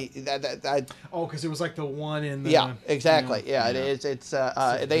only way that because it was like the one in the... Yeah, exactly. You know, it's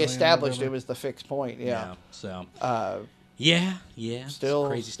they established it was the fixed point. Yeah. So. Still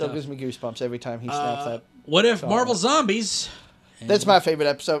crazy stuff. gives me goosebumps every time he snaps that. What if Marvel Zombies? That's my favorite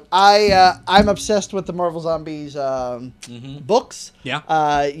episode. I'm obsessed with the Marvel Zombies books. Yeah.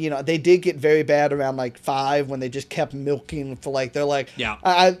 They did get very bad around like 5 when they just kept milking for like they're like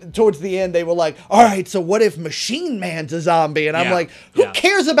towards the end they were like, all right, so what if Machine Man's a zombie? And I'm like, who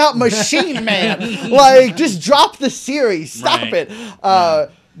cares about Machine Man? Like, just drop the series. Stop it.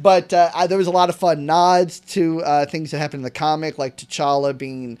 But there was a lot of fun nods to things that happened in the comic, like T'Challa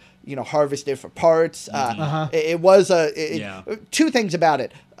being harvested for parts. It was two things about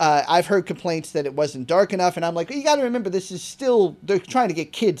it. I've heard complaints that it wasn't dark enough, and I'm like, you got to remember, this is still, they're trying to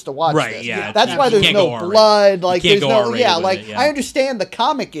get kids to watch this. Yeah, that's why there's no blood. Like, there's no, I understand the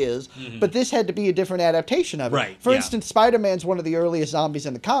comic is, but this had to be a different adaptation of it. Right. For instance, Spider-Man's one of the earliest zombies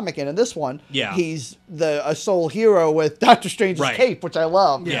in the comic, and in this one, he's a sole hero with Doctor Strange's cape, which I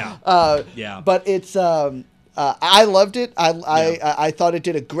love. But it's I loved it. I thought it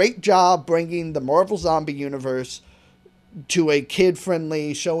did a great job bringing the Marvel Zombie universe to a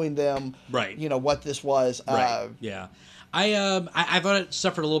kid-friendly, showing them, what this was. I thought it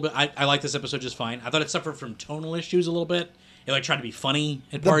suffered a little bit. I like this episode just fine. I thought it suffered from tonal issues a little bit. It tried to be funny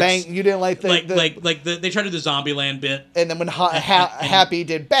in parts. You didn't like they tried to do the Zombieland bit, and then when Happy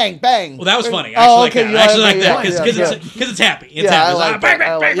did bang bang. Well, that was funny. I actually like that because it's Happy. It's Happy. Like bang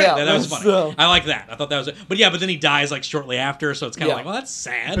bang bang bang. That was funny. I like that. I thought that was. But then he dies like shortly after, so it's kind of like, well, that's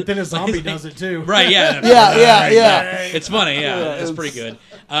sad. But then a zombie does it too. Right? Yeah. It's funny. Yeah, it's pretty good.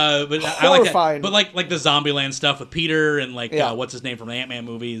 But I like that. But like the Zombieland stuff with Peter and what's his name from the Ant-Man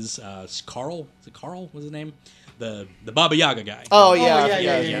movies? Carl. Is it Carl? What's his name? The Baba Yaga guy. Oh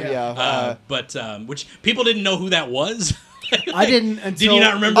yeah. But which people didn't know who that was. I didn't until... Did you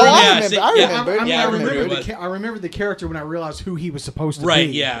not remember? I remember the character when I realized who he was supposed to be.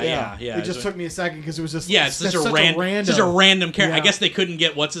 Yeah. It just took me a second because it was just it's such a random character. I guess they couldn't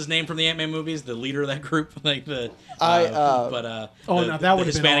get what's his name from the Ant-Man movies, the leader of that group, like the that would have been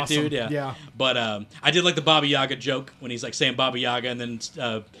Hispanic awesome. dude. Yeah. But I did like the Baba Yaga joke when he's like saying Baba Yaga and then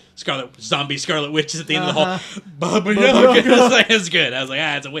Scarlet Witch is at the end of the hall. Baba Yaga. It's good. I was like,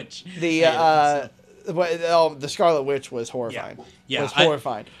 it's a witch. The Scarlet Witch was horrifying.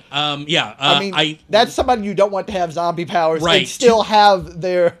 Horrifying. I mean, that's somebody you don't want to have zombie powers and still have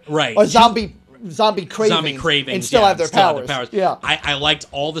their zombie cravings and still have their powers. Yeah, I liked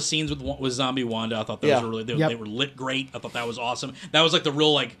all the scenes with Zombie Wanda. I thought those were really they were lit great. I thought that was awesome. That was like the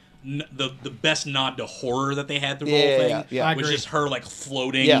real the best nod to horror that they had through the whole thing. Yeah, was just her like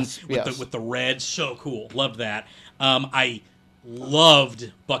floating with the red. So cool. Loved that. I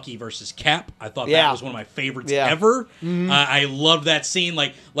loved Bucky versus Cap. I thought that was one of my favorites ever. Mm-hmm. I loved that scene.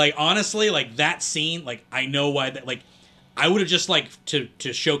 Like honestly, like that scene. Like I know why that. Like I would have just liked to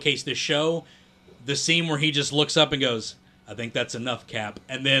showcase this show. The scene where he just looks up and goes, "I think that's enough, Cap,"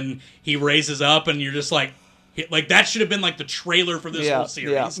 and then he raises up, and you're just like that should have been like the trailer for this whole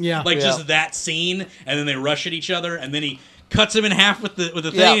series. Just that scene, and then they rush at each other, and then he cuts him in half with the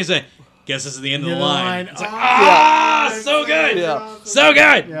thing. And he's like, guess this is the end of the line. It's like, so good. So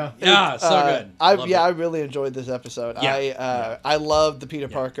good. So good. I really enjoyed this episode. I love the Peter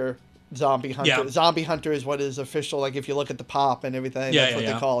Parker Zombie Hunter. Zombie Hunter is what is official. Like if you look at the pop and everything, that's what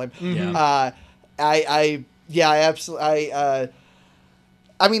they call him. Mm-hmm.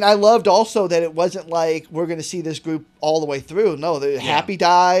 I mean, I loved also that it wasn't like we're going to see this group all the way through. No, Happy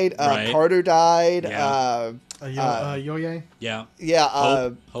died. Right. Carter died. Yeah. Yoye? Yeah.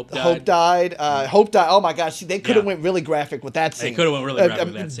 Yeah. Hope died. Hope died. Oh my gosh, see, they could have went really graphic with that scene. They could have went really graphic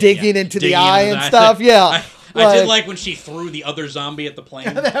with that scene. Digging into the eye and stuff. Yeah. I did like when she threw the other zombie at the plane.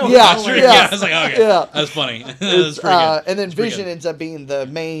 Yeah, I was like, okay, that was funny. That was pretty good. And then Vision ends up being the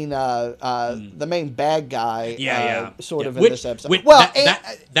main bad guy. Sort of in this episode.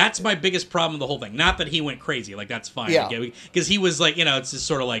 That's my biggest problem with the whole thing. Not that he went crazy, like that's fine. Yeah. Because he was like, it's just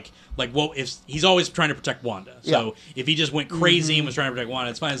sort of like, well, if he's always trying to protect Wanda. So if he just went crazy and was trying to protect Wanda,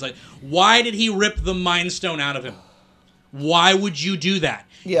 it's fine. It's like, why did he rip the Mind Stone out of him? Why would you do that?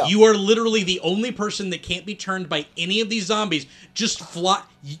 Yeah. You are literally the only person that can't be turned by any of these zombies. Just fly.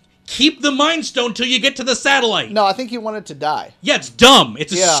 Keep the Mind Stone till you get to the satellite. No, I think he wanted to die. Yeah, it's dumb.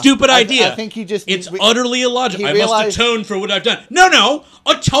 It's a stupid idea. I think he just... It's utterly illogical. I must atone for what I've done. No.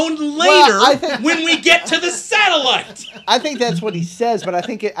 Atone later when we get to the satellite. I think that's what he says, but I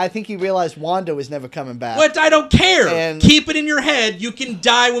think he realized Wanda was never coming back. But I don't care. And keep it in your head. You can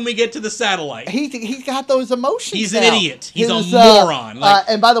die when we get to the satellite. He got those emotions. He's now. an idiot. He's a moron.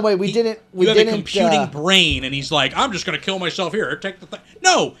 And by the way, we didn't have a computing brain, and he's like, I'm just going to kill myself here. Take the thing.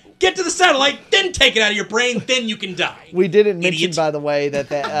 No. Get to the satellite, then take it out of your brain, then you can die. We didn't mention, by the way, that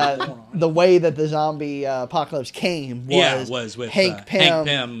the way that the zombie apocalypse came was with Hank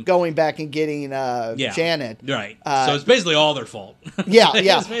Pym going back and getting Janet. Right. So it's basically all their fault.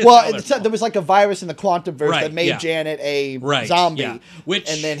 Yeah. Well, there was like a virus in the quantum verse that made Janet a zombie. Yeah.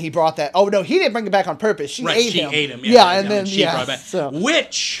 And then he brought that. Oh, no, he didn't bring it back on purpose. She ate him. She ate him. And then she brought it back. So.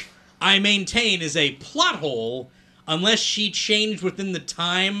 Which I maintain is a plot hole. Unless she changed within the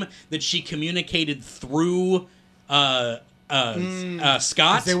time that she communicated through Scott.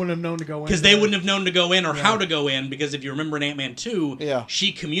 Because they wouldn't have known to go in. Because they wouldn't have known to go in or how to go in. Because if you remember in Ant-Man 2,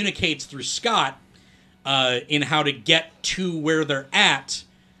 she communicates through Scott in how to get to where they're at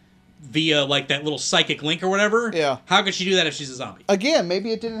via like that little psychic link or whatever. Yeah. How could she do that if she's a zombie? Again,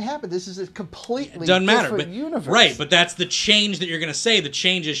 maybe it didn't happen. This is a completely different universe. Right, but that's the change that you're going to say. The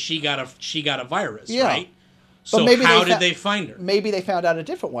change is she got a virus, right? So maybe how did they find her? Maybe they found out a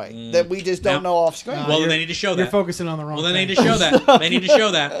different way that we just don't know off screen. Well, then they need to show that. You're focusing on the wrong thing. Well, then they need to show that. They need to show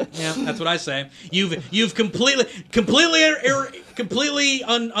that. Yeah, that's what I say. You've completely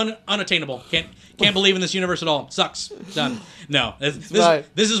unattainable. Can't believe in this universe at all. Sucks. Done. No.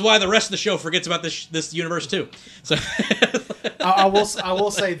 This is why the rest of the show forgets about this universe too. So I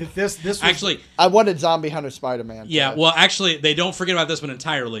will say that this was, actually I wanted Zombie Hunter Spider-Man. Yeah. Well, actually, they don't forget about this one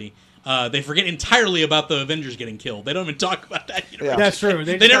entirely. They forget entirely about the Avengers getting killed. They don't even talk about that. Yeah. That's true.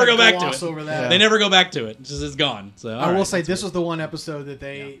 They never go back to it. Over that. They never go back to it. It's gone. So I will say this was the one episode that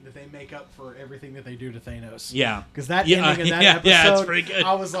they make up for everything that they do to Thanos. Yeah, because that ending of that episode, that's pretty good.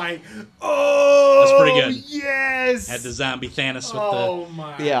 I was like, oh, that's pretty good. Yes, had the zombie Thanos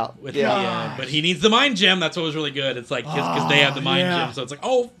with but he needs the mind gem. That's what was really good. It's like because they have the mind gem, so it's like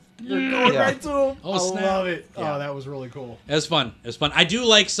you're going right to him. Oh, I snap. love it. Yeah. Oh, that was really cool. It was fun. I do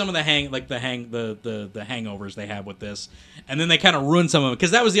like some of the hangovers they have with this, and then they kind of ruin some of them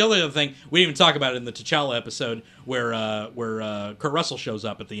because that was the other thing we didn't even talk about it in the T'Challa episode where Kurt Russell shows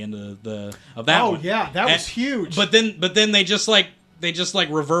up at the end of that one. Oh yeah, that was huge. But then they just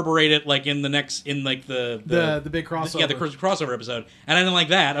reverberate it like in the next the big crossover. The crossover episode, and I didn't like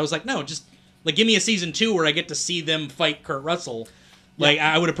that. I was like, no, just like give me a season 2 where I get to see them fight Kurt Russell. Like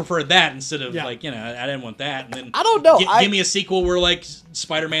I would have preferred that instead of I didn't want that. And then I don't know. Give me a sequel where like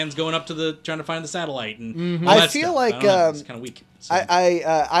Spider-Man's going up to trying to find the satellite and I feel like it's kind of weak. So.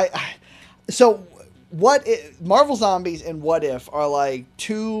 So Marvel Zombies and What If are like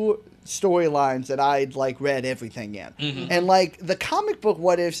two storylines that I'd like read everything in. And like the comic book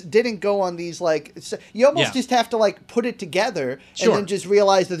What Ifs didn't go on these like you almost just have to like put it together and then just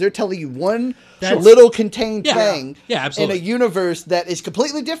realize that they're telling you one little contained thing in a universe that is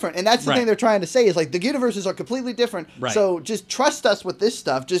completely different. And that's the thing they're trying to say is like the universes are completely different. So just trust us with this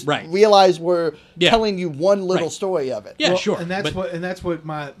stuff. Just realize we're telling you one little story of it. Yeah, well, sure. And that's what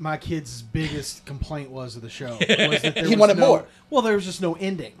my kid's biggest complaint was of the show. Was that he wanted more. Well, there was just no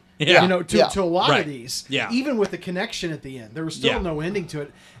ending. Yeah. You know, to a lot of these. Yeah. Even with the connection at the end, there was still no ending to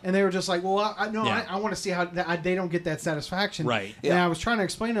it. And they were just like, well, I want to see how they don't get that satisfaction. Right. And I was trying to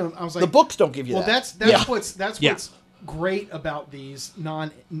explain to them, I was like, the books don't give you that. Well, that's what's great about these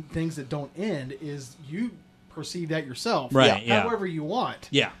things that don't end is perceive that yourself, right? Yeah. However you want.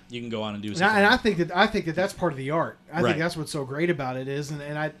 Yeah, you can go on and do something. And I think that that's part of the art. I Right. think that's what's so great about it is, and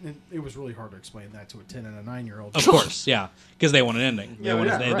it was really hard to explain that to a 10 and a 9-year-old. Of course, yeah, because they want an ending. They Yeah, want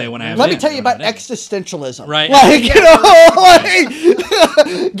yeah, they right. want to have. Let an me tell end. you They about want an end. existentialism. Right. Like,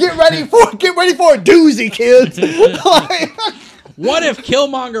 like, get ready for a doozy, kids. Like, What if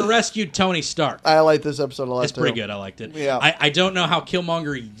Killmonger rescued Tony Stark? I like this episode a lot. It's pretty good. I liked it. Yeah. I don't know how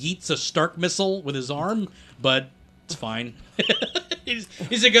Killmonger yeets a Stark missile with his arm, but it's fine. he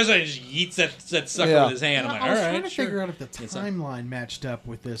just goes and just yeets that sucker Yeah. with his hand. I'm like, I was all right, trying to sure. figure out if the It's a- timeline matched up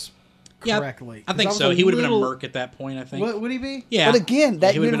with this Yeah, correctly. I think 'Cause so. was He would have been a little- merc at that point. I think. What would he be? Yeah. But again,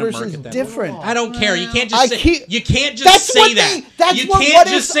 that He would've been a universe merc is at that different. I don't care. You can't I just say. can't- You can't just That's say what that. that's you what can't what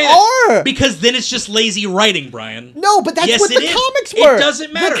just ifs say that are. because then it's just lazy writing, Brian. No, but that's Yes, what it the is. comics It were.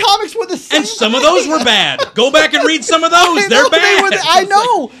 doesn't matter. The comics were the same. And some of those were bad. Go back and read some of those. I They're know they bad. were I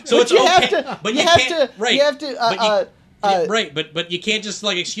know. So but it's you okay. have to. But you you have can't. to. Right. You have to. But yeah, right, but you can't just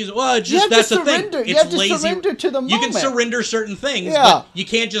like excuse it. Well, you have that's to the thing. surrender. It's You have to lazy. surrender to the You can moment. surrender certain things, Yeah. but you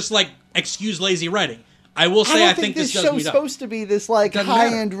can't just like excuse lazy writing. I will say I think this does show's meet up. supposed to be this like Doesn't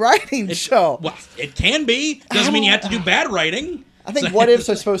high-end writing show. Well, it can be. Doesn't mean you have to do bad writing. I think So- what ifs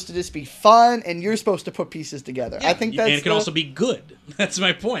are supposed to just be fun, and you're supposed to put pieces together. I think that's and it can also be good. That's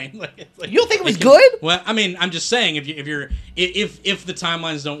my point. You don't think it was can- good? Well, I mean, I'm just saying if the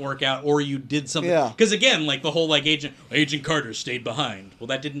timelines don't work out or you did something, Yeah. because again, like the whole like Agent Carter stayed behind. Well,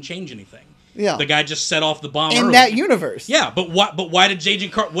 that didn't change anything. Yeah. The guy just set off the bomb in early. that universe. Yeah, but why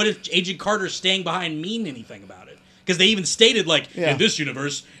did what if Agent Carter staying behind mean anything about it? Because they even stated like Yeah. in this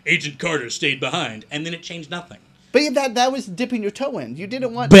universe, Agent Carter stayed behind, and then it changed nothing. But that was dipping your toe in. You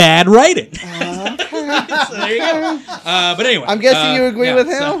didn't want. Bad writing. So there you go. But anyway, I'm guessing you agree yeah, with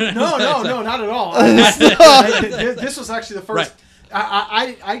so- him. No, not at all. This was actually the first. Right.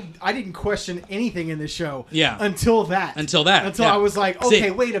 I didn't question anything in this show. Yeah. Until that. Until I was like,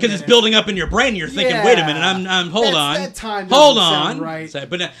 okay, wait a minute. Because it's building up in your brain. You're thinking, Yeah. wait a minute. I'm hold on. That time hold doesn't on. sound right. So,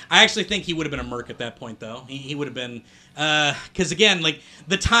 but I actually think he would have been a merc at that point, though. He would have been. Because again, like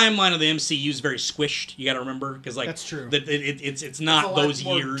the timeline of the MCU is very squished. You got to remember because like That's true. It's not a lot those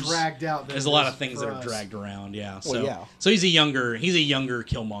more years dragged out than There's it a lot is of things for that are us. dragged around. Yeah. Well, So yeah. so he's a younger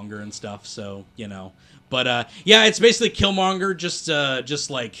Killmonger and stuff. So but yeah, it's basically Killmonger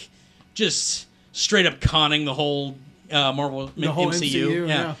just straight up conning the whole Marvel The whole MCU,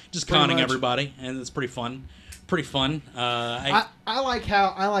 yeah, just pretty conning much. everybody, and it's pretty fun. I like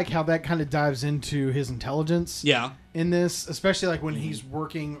how that kind of dives into his intelligence. Yeah. In this, especially like when he's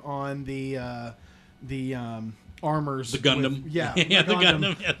working on the armors, The Gundam. with, yeah, Yeah, the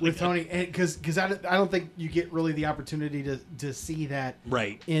Gundam. Yeah, the with Tony, because I don't think you get really the opportunity to see that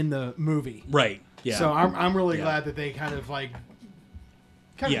Right. in the movie. Right. Yeah. So I'm really Yeah. glad that they kind of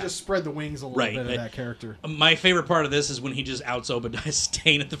Yeah. just spread the wings a little Right. bit of that character. My favorite part of this is when he just outs Obadiah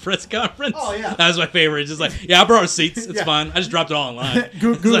Stane at the press conference. Oh, yeah. That was my favorite. It's just like, yeah, I brought receipts. It's Yeah. fine. I just dropped it all online.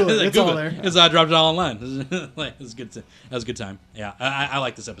 Google it. It's all there. Because I dropped it all online. Like, it was good. That was a good time. Yeah, I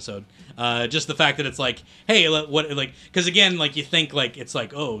like this episode. Just the fact that it's like, hey, because again, like you think like it's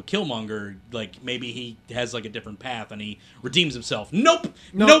like, oh, Killmonger, like maybe he has like a different path and he redeems himself. Nope.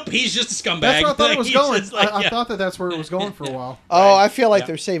 He's just a scumbag. That's where I thought it was He's going. just like, I yeah. thought that's where it was going for a while. Oh, I feel like Yeah.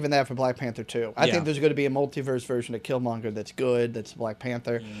 they're saving that for Black Panther 2. I Yeah. think there's going to be a multiverse version of Killmonger that's good, that's Black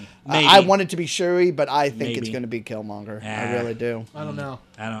Panther. Maybe. I want it to be Shuri, but I think it's Maybe. going to be Killmonger. I Ah. really do. I don't know.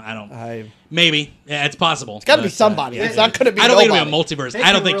 I don't. I've Maybe. Yeah, it's possible. It's got to be But, somebody. It's not going to be I don't think it'll nobody. be a multiverse. They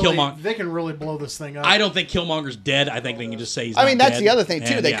I don't can think really, Killmonger. They can really blow this thing up. I don't think Killmonger's dead. I think they can just say he's I not mean, that's dead. the other thing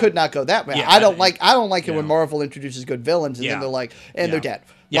too. And, They yeah. could not go that way. Yeah, I don't like it you when know. Marvel introduces good villains and Yeah. then they're like, and Yeah. they're dead.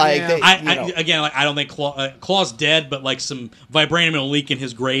 Yeah. Like Yeah. they, Again, like I don't think Claw's dead, but like some vibranium will leak in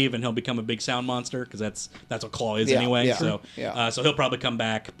his grave and he'll become a big sound monster because that's what Claw is Yeah, anyway. yeah. So Yeah. so he'll probably come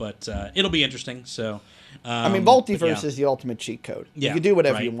back, but it'll be interesting. So I mean, but multiverse yeah. is the ultimate cheat code. Yeah, You can do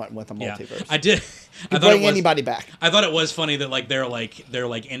whatever right. you want with a Yeah. multiverse. I did. You I thought it bring was, anybody back. I thought it was funny that like they're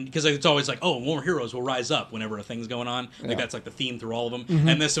like in because it's always like, oh, more heroes will rise up whenever a thing's going on. Like that's like the theme through all of them. Mm-hmm.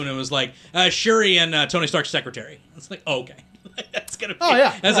 And this one it was like Shuri and Tony Stark's secretary. It's like, oh, okay. That's gonna be, Oh,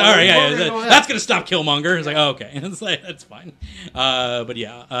 yeah. that's No, all right, we're yeah, gonna go with that's that. gonna stop Killmonger. It's like, oh, okay. It's like that's fine. But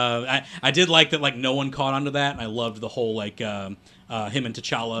yeah, I did like that like no one caught onto that, and I loved the whole like him and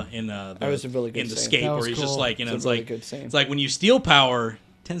T'Challa in the was a really good in the scene. Scape That where was he's just cool. like It's it's a really like good scene. it's like when you steal power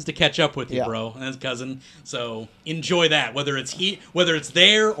tends to catch up with you, Yeah. bro, and his cousin. So enjoy that, whether it's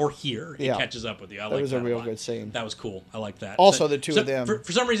there or here, Yeah. it catches up with you. I That like was a that real lot. good scene. That was cool. I like that. Also, the two of them.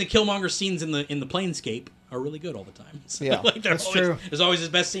 For some reason, Killmonger scenes in the Planescape are really good all the time. So, Yeah. like, That's always, true. There's always his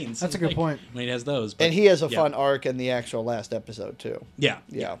best scenes. That's a good like, point. when he has those. But, And he has a yeah. fun arc in the actual last episode too. Yeah.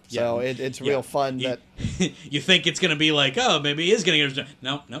 Yeah. So it's real fun You, that. you think it's going to be like, oh, maybe he is going to get his...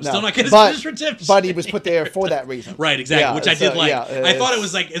 No, No. still not getting But- his redemption. But he was put there for that reason. Right, exactly, Yeah, which I did so, like. yeah, I thought it it's-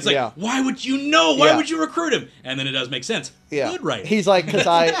 was like, it's yeah. like, why would you know? Why Yeah. would you recruit him? And then it does make sense. Yeah. Good writing. He's like, because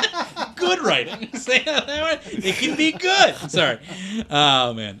I. Good writing. It can be good. Sorry.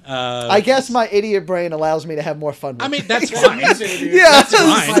 Oh, man. I guess my idiot brain allows me to have more fun with I mean, it. that's fine. Yeah. That's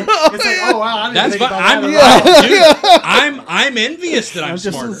fine. It's like, oh wow, I didn't That's think fine. about that. I'm envious that I'm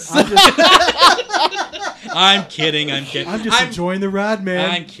smarter. I'm kidding. I'm just enjoying the ride, man.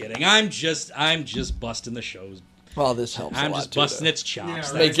 I'm kidding. I'm just busting the shows. Well, this helps a I'm lot, just too, busting though. its chops. Yeah,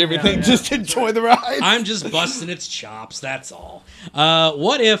 That's- right. Make everything Yeah. just enjoy the ride. I'm just busting its chops. That's all.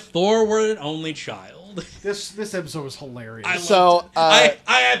 What if Thor were an only child? This episode was hilarious. I So, loved it.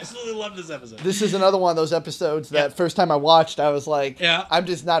 I absolutely love this episode. This is another one of those episodes that Yeah. first time I watched, I was like, Yeah. I'm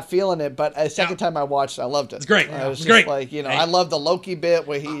just not feeling it. But a second Yeah. time I watched, I loved it. It's great. I was It's just great. like, you know, Hey. I love the Loki bit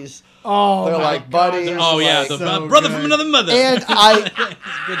where he's, oh, they're my like God, buddies. they're Oh yeah, like, the so brother good. from another mother. and I,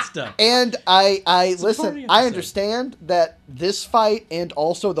 It's good stuff. and I listen, funny I episode. understand that this fight and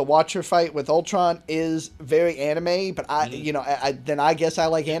also the Watcher fight with Ultron is very anime, but you know, then I guess I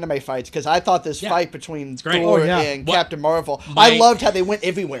like anime fights because I thought this Yeah. fight between great. Thor Oh, yeah. and What- Captain Marvel, my- I loved how they went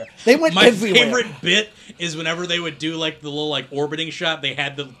everywhere. They went My everywhere. favorite bit is whenever they would do like the little like orbiting shot. They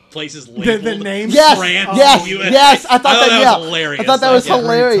had the places labeled. the names. Yes, France, yes, US. yes. I thought that. was Yeah, hilarious. I thought that was Like,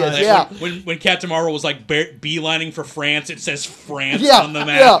 hilarious. Like, Yeah. When Captain Marvel was like beelining for France, it says France Yeah, on the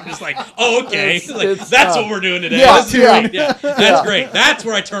map. yeah. I'm just like, oh, okay. It's, That's what we're doing today. yeah, That's yeah. great. Yeah, that's Yeah. great. That's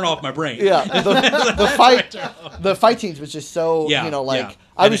where I turn off my brain. Yeah, the fight scenes was just so Yeah, you know like yeah.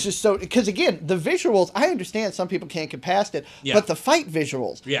 I And was just so because again the visuals I understand some people can't get past it Yeah. but the fight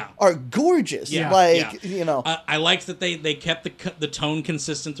visuals Yeah. are gorgeous Yeah, like yeah. you know I liked that they kept the tone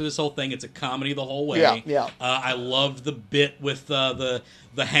consistent through this whole thing. It's a comedy the whole way. Yeah, yeah. I loved the bit with the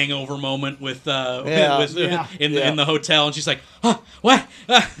hangover moment with Yeah. Yeah. in the hotel, and she's like, "Huh, what?"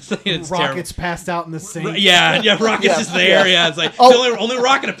 It's Rockets passed out in the sink. Yeah, Rocket's Yeah, just there. yeah. Yeah, it's like Oh. the only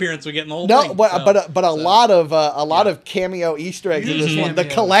Rocket appearance we get in the whole no thing. but So- but a lot of cameo Easter eggs in this one the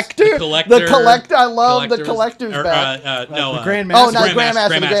Cameos. collector The Collector. I love the Collector's- collector's or, back no, the uh, Grandmaster. Oh, not Grandmaster, Grandmaster,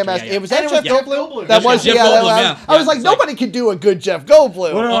 the Grandmaster, Grandmaster. yeah, It was And that it was Jeff Jeff Goldblum? Goldblum. That Yeah, was Jeff yeah. Goldblum, I yeah. was like It's like- nobody could do a good Jeff Goldblum.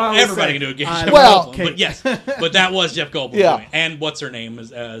 What do I Well, always everybody say? can do a good I Jeff Well- Goldblum, but yes, but that was Jeff Goldblum. Yeah. doing it. And what's her name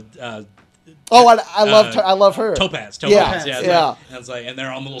is Oh, I love her. Topaz. Yeah, It's yeah. like, and it's like, and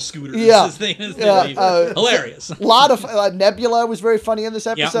they're on the little scooters. Yeah. This thing is Yeah, hilarious. A lot of Nebula was very funny in this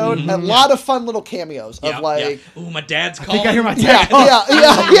episode. mhm, A lot of fun little cameos of like. ooh, my dad's I calling. think I hear my Yeah, dad.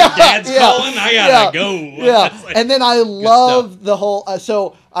 yeah. Dad's yeah. calling. I gotta go. Yeah, It's like- and then I love the whole.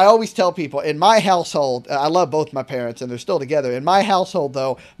 So I always tell people in my household, I love both my parents, and they're still together. In my household,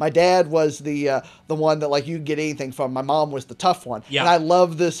 though, my dad was the one that like you could get anything from. My mom was the tough one, Yeah. and I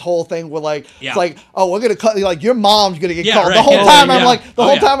love this whole thing where like Yeah. it's like, oh, we're gonna call like your mom's gonna get Yeah, called. right. The whole Yeah, time yeah. I'm like,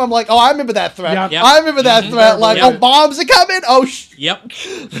 Oh, yeah. oh, I remember that threat. Yeah. Yep. I remember that threat. Like, Yep. oh, bombs are coming. Oh, Yep,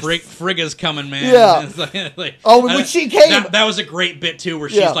 Frigga's coming, man. Yeah. It's like, Oh, when she came- that was a great bit too, where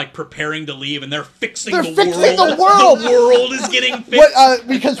she's Yeah. like preparing to leave, and they're fixing They're the fixing world. the world. The world is getting fixed. What?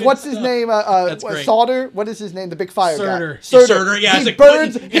 Because what's his name? That's great. Sauter. What is his name? The big fire Surtur. guy. Surtur, yeah, He it's like-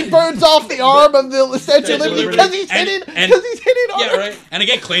 burns. He burns off the arm of the Statue of Liberty because he's And- hitting. and- Because he's hitting on Yeah, it. right. And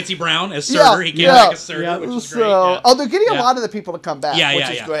again, Clancy Brown as Yeah, Surtur. He came yeah. back as Surtur, Yeah. which is So, great. Yeah. oh, they're getting a Yeah. lot of the people to come back, which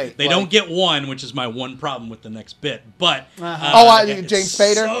is great. They Like- don't get one, which is my one problem with the next bit. But James it's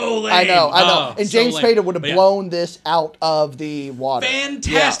Spader. So lame. I know. Oh, And so James lame. Spader would have But yeah. blown this out of the water.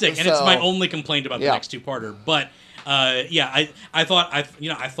 Fantastic, Yeah, and it's so- my only complaint about the Yeah. next two-parter. But I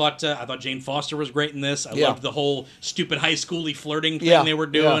thought Jane Foster was great in this. I Yeah. loved the whole stupid high schooly flirting thing Yeah, they were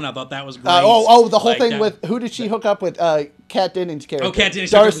doing. yeah. I thought that was great. the whole Like thing that- with who did she hook up with? Kat Dennings' character. Oh, Kat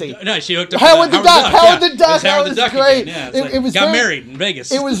Dennings. Darcy. No, she hooked up Howard with the Duck. Howard yeah. the Duck. It was Howard That the Duck was great. again. Yeah, it's It like, was got very- married in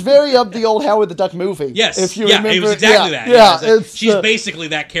Vegas. It was very of the old Howard the Duck movie. Yes, if you yeah, remember. it was exactly that. Yeah, It's like- it's, she's basically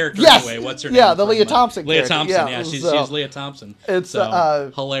that character yes, anyway. What's her name? yeah, the from, Leah Thompson Leah character, Thompson. yeah, Yeah, she's so- Leah Thompson. It's,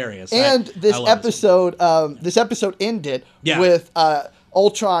 so, hilarious. And this I love this episode ended Yeah. with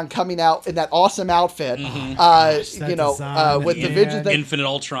Ultron coming out in that awesome outfit. Mm-hmm. design, with the yeah. Vision thing. Infinite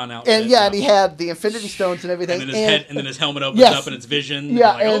Ultron outfit. And yeah, and he had the Infinity Stones and everything. And then his helmet opens Yes. up and it's Vision.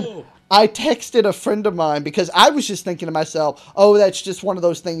 Yeah, Like, and oh. I texted a friend of mine because I was just thinking to myself, oh, that's just one of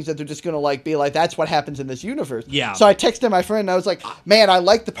those things that they're just going to be like, that's what happens in this universe. Yeah. So I texted my friend and I was like, man, I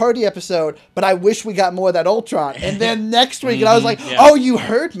like the party episode, but I wish we got more of that Ultron. And then next week, and I was like, yeah. oh, you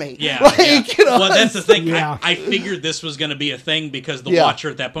heard me. Yeah, Like, yeah. you know, Well, that's the thing. Yeah. I figured this was going to be a thing because the Yeah. Watcher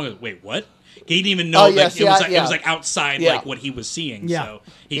at that point was, wait, what? He didn't even know it was like outside Yeah. like what he was seeing. Yeah. So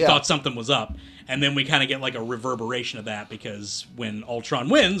he thought something was up. And then we kind of get like a reverberation of that because when Ultron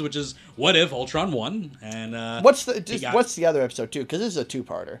wins, which is what if Ultron won? And what's the other episode too? Because this is a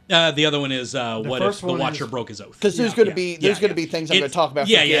two-parter. The other one is what if the Watcher broke his oath? Because there's going to be things I'm going to talk about.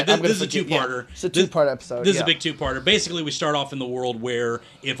 This is a two-parter. It's a two-part episode. This is a big two-parter. Basically, we start off in the world where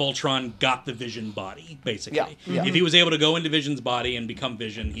if Ultron got the Vision body, basically, if he was able to go into Vision's body and become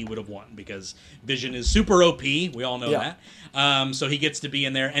Vision, he would have won because Vision is super OP. We all know that. So he gets to be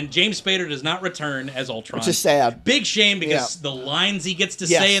in there, and James Spader does not return as Ultron, which is sad. Big shame because the lines he gets to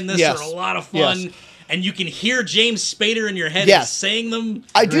say in this are a lot of fun. And you can hear James Spader in your head saying them.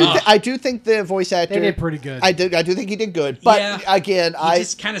 I do think the voice actor did pretty good. I do think he did good. But again, he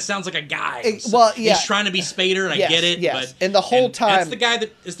just kind of sounds like a guy. He's trying to be Spader, and I get it. Yes. But and the whole time,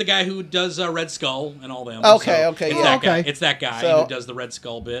 it's the guy who does Red Skull and all them. Okay, It's that guy who does the Red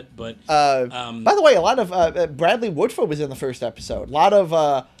Skull bit. But by the way, a lot of Bradley Woodford was in the first episode. A lot of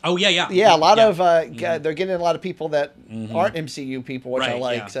of they're getting a lot of people that aren't MCU people, which I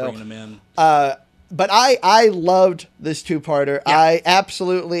like. So bringing them in. But I loved this two-parter. Yeah. I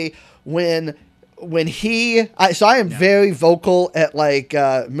absolutely when I am very vocal at like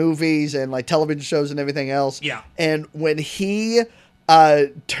movies and like television shows and everything else. Yeah. And when he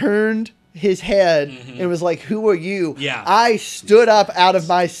turned his head and was like, "Who are you?" Yeah. I stood up out of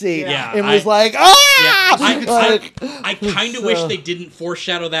my seat and was like, "Ah!" I kind of wish they didn't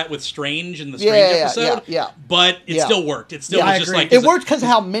foreshadow that with Strange in the Strange episode. But it still worked. It still was just like it worked because of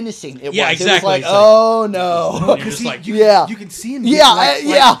how menacing it was. Yeah, exactly. It was like, oh no. You can see him.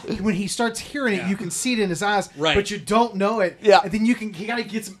 When he starts hearing it, you can see it in his eyes, but you don't know it. Yeah. And then he kind of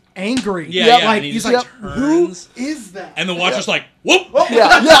gets angry. And he's like, who is that? And the Watcher's like, whoop.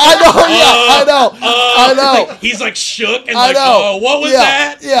 I know. Like, he's like shook and like, oh, what was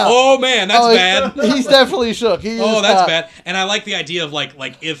that? Yeah. Oh man, that's bad. He's definitely shook. That's bad. And I like the idea of like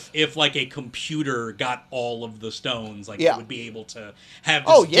if like a computer got all of the stones, like it would be able to have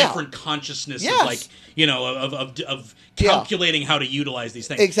this different consciousness of like, of calculating how to utilize these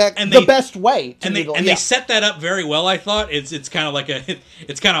things. Exactly. And the best way to they set that up very well, I thought. It's kind of like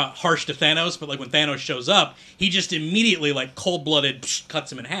it's kind of harsh to Thanos, but like when Thanos shows up, he just immediately like cold-blooded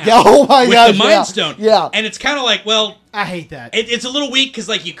cuts him in half. Yeah, oh my gosh, with the Mind Stone. Yeah. And it's kind of like, well, I hate that. It's a little weak because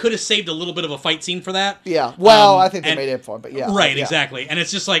like you could have saved a little bit of a fight scene for that. Yeah. Well, I think they made it for him, but Right, exactly. And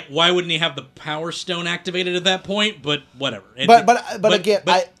it's just like, why wouldn't he have the Power Stone activated at that point? But whatever.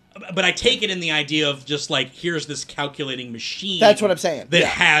 But I take it in the idea of just like, here's this calculating machine. That's what I'm saying. That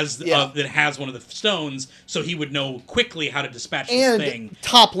has one of the stones, so he would know quickly how to dispatch this thing. And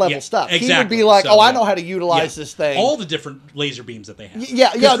top level stuff. Exactly. He would be like, I know how to utilize this thing. All the different laser beams that they have.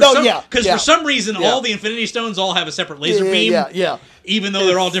 Because for some reason, all the Infinity Stones all have a separate laser beam. Yeah. Even though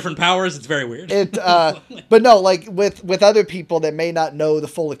they're all different powers, it's very weird. But no, like with other people that may not know the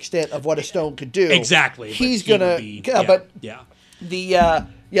full extent of what a stone could do. Exactly. He's gonna.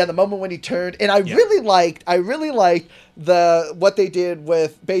 The moment when he turned, and I really liked what they did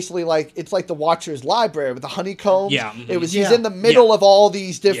with basically like it's like the Watcher's library with the honeycombs. Yeah, it was he's in the middle of all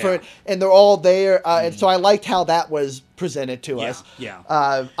these different, and they're all there, and so I liked how that was presented to us.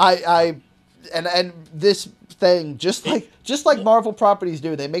 Yeah. And this thing just like Marvel properties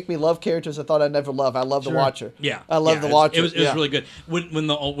do, they make me love characters I thought I'd never love. I love the Watcher. Yeah, I love the Watcher. It was really good.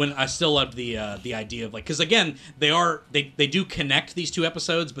 When I still loved the idea of like, because again they do connect these two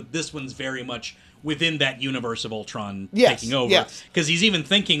episodes, but this one's very much within that universe of Ultron taking over. Because he's even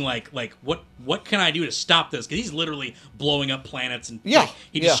thinking like what can I do to stop this? Because he's literally blowing up planets and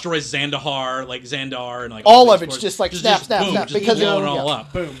he destroys Xandar and like all of it's just like snap, because blowing it all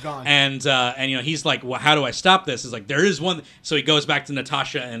up. Boom, gone. And he's like, well, how do I stop this? It's like there is one. So he goes back to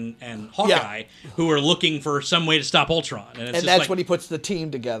Natasha and Hawkeye who are looking for some way to stop Ultron, and that's like, when he puts the team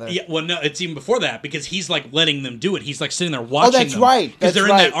together. Yeah, well, no, it's even before that because he's like letting them do it. He's like sitting there watching. Oh, that's right. Because they're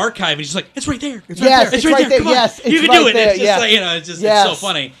in that archive, and he's just like, it's right there. It's right there. Yes, you can do it. It's just like, it's so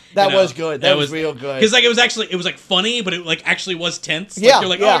funny. That was good. That was real good. Because like it was like funny, but it like actually was tense. Yeah, like, you're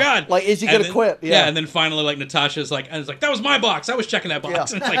like, oh god, like is he gonna quit? Yeah, and then finally like Natasha's like, and it's like that was my box. I was checking that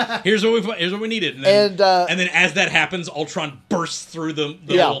box. And it's like here's what we needed. And then as that happens, Ultron bursts through the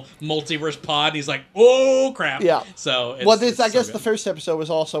little multiverse pod. And he's like, oh crap. Yeah. So I guess the first episode was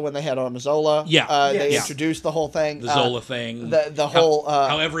also when they had Armazola. Yeah. They introduced the whole thing. The Zola thing. The whole.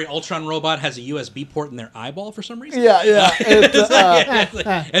 How every Ultron robot has a USB port in their eyeball for some reason. Yeah.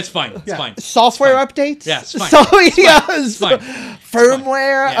 It's fine. It's fine. Software updates. Yeah, it's fine. It's fine.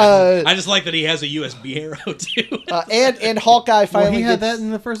 Firmware. Yeah. I just like that he has a USB arrow too. And Hawkeye finally he had that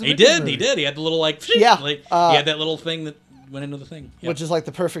in the first. He did. He had the little like. He had that little thing that went into the thing. Yep. Which is like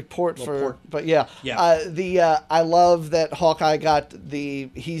the perfect port Little for, port. but yeah. I love that Hawkeye got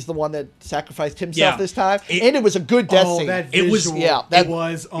he's the one that sacrificed himself this time, and it was a good death scene. It was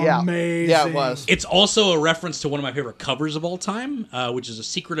amazing. Yeah, it was. It's also a reference to one of my favorite covers of all time, which is a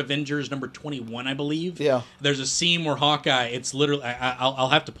Secret Avengers number 21, I believe. Yeah. There's a scene where Hawkeye, it's literally, I'll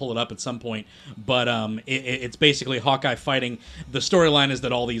have to pull it up at some point, but it's basically Hawkeye fighting. The storyline is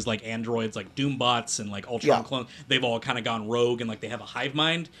that all these like androids, like Doombots and like Ultron clones, they've all kind of gone rogue and like they have a hive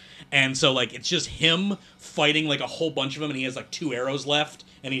mind. And so like it's just him fighting like a whole bunch of them, and he has like 2 arrows left,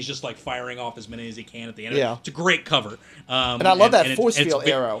 and he's just like firing off as many as he can at the end. Yeah. It's a great cover. And I love that force field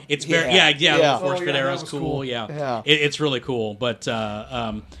arrow. It's very the force field arrow is that was cool. cool. Yeah. It's really cool. But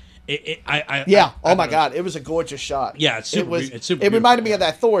oh my God, it was a gorgeous shot. Yeah, it's super. It's super. It reminded me of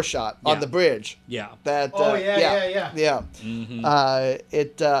that Thor shot on the bridge. Yeah. That. Yeah.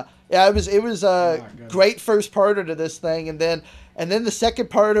 It was a great first parter to this thing, and then the second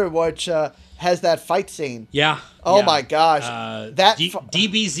parter, which has that fight scene. Yeah. Oh my gosh, that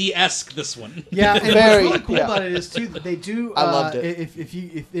DBZ-esque this one. Yeah, and Very, what's really cool about it is too that they do. I loved it.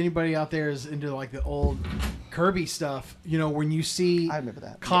 If anybody out there is into like the old Kirby stuff, you know, when you see I remember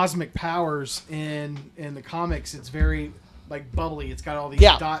that. cosmic powers in the comics, it's very like bubbly. It's got all these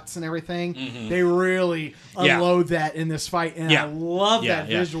dots and everything. Mm-hmm. They really unload that in this fight, and I love that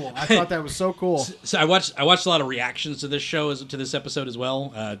visual. I thought that was so cool. So I watched a lot of reactions to this show, to this episode as well,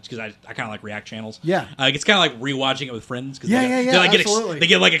 because I kind of like react channels. Yeah. It's kind of like rewatching it with friends. Cause They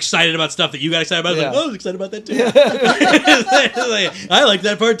get like excited about stuff that you got excited about. Yeah. Like, oh, I was excited about that too. I like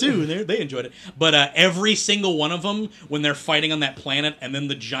that part too, and they enjoyed it. But every single one of them, when they're fighting on that planet, and then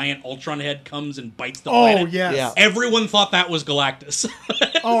the giant Ultron head comes and bites the planet. Oh yes. Yeah. Everyone thought that was Galactus.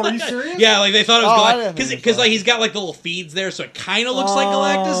 Oh, are you serious? Yeah, like they thought it was I Galactus didn't think because so. like he's got like the little feeds there, so it kind of looks like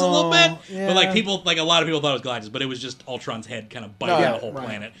Galactus a little bit. Yeah. But like a lot of people thought it was Galactus, but it was just Ultron's head kind of biting the whole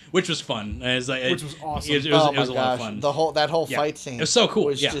planet, which was fun. Which was awesome. It was a lot of fun. That whole fight scene. It was so cool.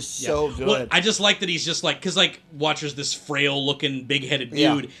 Was just so good. Well, I just like that he's just like, because like Watcher's this frail looking, big headed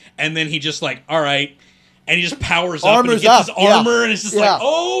dude, and then he just like, all right. And he just powers up and he gets his armor, and it's just like,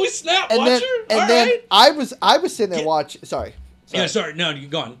 oh snap, Watcher! Then I was sitting there watching. Sorry. Yeah, sorry. No, you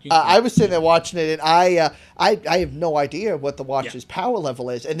go on. I was sitting there watching it, and I have no idea what the Watcher's power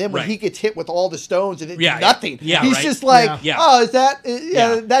level is. And then when he gets hit with all the stones and it's nothing, he's just like, oh, is that?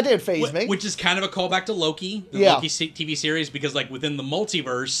 That didn't faze me. Which is kind of a callback to Loki, the Loki TV series, because like within the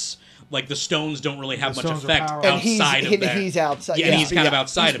multiverse, like the stones don't really have much effect outside of that. He's outside. Yeah, and he's kind of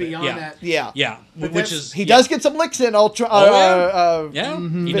outside of it. That. Which is he does get some licks in Ultra. He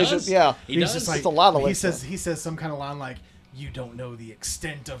does. Yeah, he does. Just like, it's a lot of licks. licks. He says some kind of line like, "You don't know the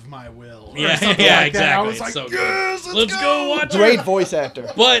extent of my will." Yeah, exactly. That. I was like, so yes, good. Let's go, Watcher. Great voice actor.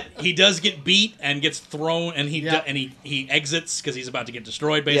 But he does get beat and gets thrown, and he exits because he's about to get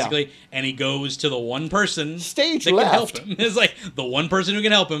destroyed, basically. And he goes to the one person Stage that left. can help him. It's like the one person who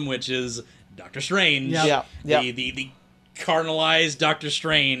can help him, which is Doctor Strange. The cardinalized Doctor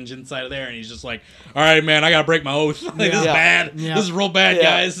Strange inside of there, and he's just like, all right, man, I gotta break my oath. This is bad. This is real bad,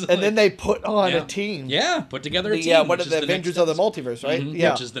 guys. And then they put on a team. Put together a team. Yeah, one of the Avengers of the Multiverse, right?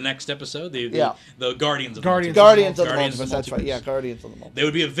 Which is the next episode. The Guardians of the Multiverse. Guardians of the Multiverse, that's right. Yeah, Guardians of the Multiverse. They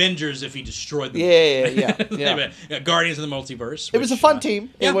would be Avengers if he destroyed them. Yeah. Guardians of the Multiverse. It was a fun team.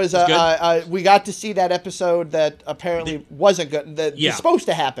 It was. We got to see that episode that apparently wasn't good. That was supposed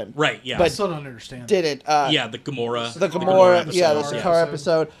to happen. Right. Yeah. But I still don't understand. Didn't. The Gamora. The Gamora. The Sakaar episode.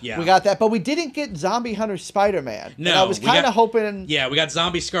 episode. Yeah. We got that, but we didn't get Zombie Hunter Spider-Man. No, and I was kind of hoping. Yeah, we got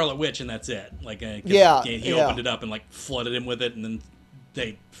Zombie Scarlet Witch, and that's it. Like, he opened it up and like flooded him with it, and then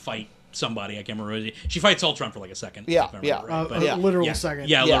they fight somebody. I can't remember. She fights Ultron for like a second. Literal second.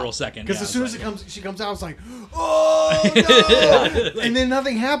 Yeah, literal second. Because as soon as she comes out, it's like, oh no! And then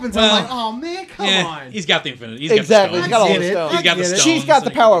nothing happens. I'm like, oh man, come on. He's got the Infinity. He's got all the stones. He's got the stones. She's got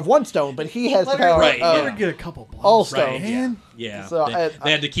the power of one stone, but he has the power of let her get a couple blows. all stones. Yeah, so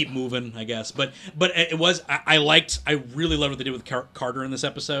they had to keep moving, I guess. But it was I really loved what they did with Carter in this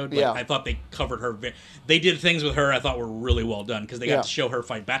episode. Like, I thought they covered her. They did things with her I thought were really well done because they got to show her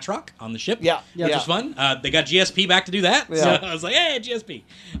fight Batroc on the ship. Which was fun. They got GSP back to do that. So I was like, hey, GSP.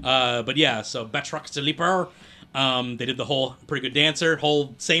 So Batroc Sleeper. They did the whole pretty good dancer,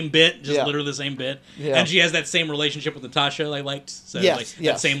 whole same bit, just literally the same bit. And she has that same relationship with Natasha I liked. So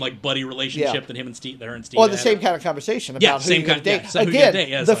that same like buddy relationship that her and Steve Or the same kind of conversation about who you're going to date.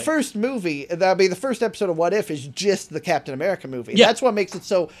 Again, the first movie, the first episode of What If is just the Captain America movie. That's what makes it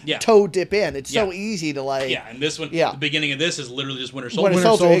so toe dip in. It's so easy to like. Yeah, and this one, the beginning of this is literally just Winter Soldier. Winter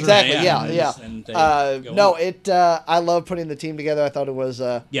Soldier, exactly. And I love putting the team together. I thought it was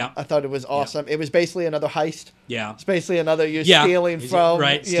I thought it was awesome. It was basically another heist. Yeah. It's basically another you're stealing from.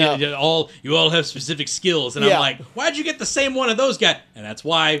 Right. Yeah. You all have specific skills. And Yeah. I'm like, why'd you get the same one of those guys? And that's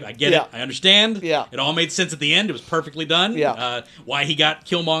why I get it. I understand. Yeah. It all made sense at the end. It was perfectly done. Yeah. Why he got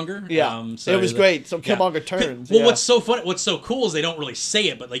Killmonger. Yeah. It was great. So Killmonger turns. Well, what's so funny, what's so cool is they don't really say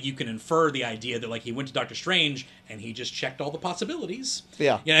it, but like you can infer the idea that like he went to Doctor Strange and he just checked all the possibilities.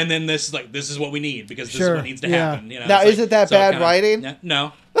 Yeah. And then this is what we need because this is Sure. what needs to Yeah. happen. You know, Now, it's is it that bad writing?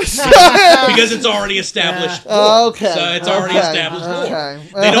 No. Because it's already established. Okay. So it's already established lore. Okay.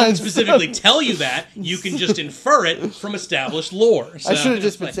 They don't specifically tell you that. You can just infer it from established lore. So I should have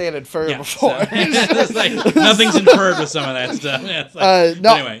just been like, saying infer yeah, before. so- it's like, nothing's inferred with some of that stuff. Yeah, it's like,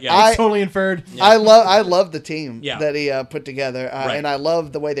 No, anyway, yeah. I- Totally inferred. I love the team Yeah. that he put together, Right. and I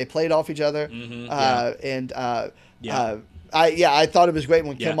love the way they played off each other. Yeah. I thought it was great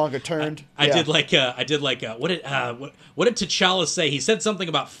when Yeah. Killmonger turned. I did like what did T'Challa say? He said something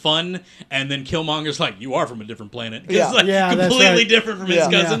about fun, and then Killmonger's like, "You are from a different planet." It's Yeah. like Yeah, that's completely right. different from his Yeah.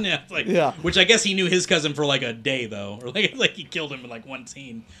 cousin. Yeah, it's like, Yeah. which I guess he knew his cousin for like a day though, or like he killed him in like one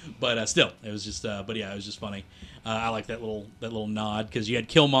scene. But still, it was just. But yeah, it was just funny. I like that little nod because you had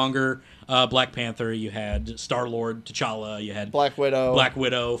Killmonger, Black Panther, you had Star-Lord, T'Challa, you had Black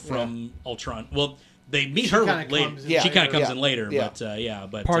Widow. from Ultron. Well. They meet She her kinda later. comes in She kind of later. comes in later, Yeah.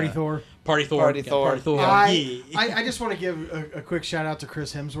 but Party Thor. Party Thor. Party Yeah, Thor. Party Thor. I Yeah. just want to give a quick shout out to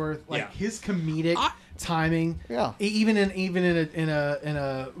Chris Hemsworth. Like Yeah. his comedic timing, Yeah. even in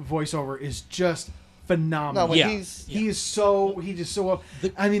a voiceover is just phenomenal. No, when Yeah. he just so well.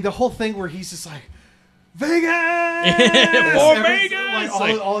 I mean, the whole thing where he's just like Vegas, For Vegas! Like,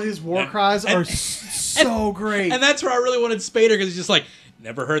 Like- all his war cries are so great. And that's where I really wanted Spader because he's just like,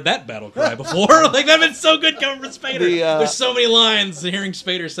 never heard that battle cry before. Like that'd been so good coming from Spader. There's so many lines. Hearing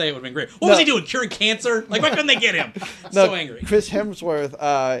Spader say it would have been great. What was he doing? Curing cancer? Like why couldn't they get him? So angry. Chris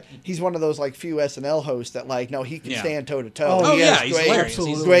Hemsworth, he's one of those like few SNL hosts that like he can Yeah. stand toe to toe. Oh, Oh He yeah, has he's great, hilarious.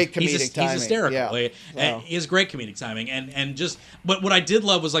 absolutely. great comedic He's timing. hysterical. Yeah. Like, and So- he has great comedic timing, and just but what I did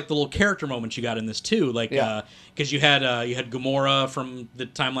love was like the little character moments you got in this too, like Yeah. because you had Gamora from the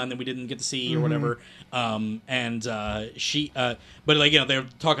timeline that we didn't get to see or whatever, and she but like they're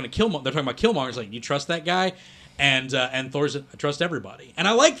talking to Killmonger, they're talking about Killmonger's like, you trust that guy? And Thor's I trust everybody, and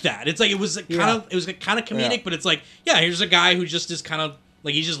I like that. It's like it was kind of comedic, Yeah. but it's like here's a guy who just is kind of.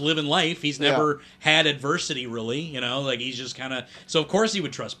 Like, he's just living life. He's never had adversity, really, Like, he's just kind of... So, of course, he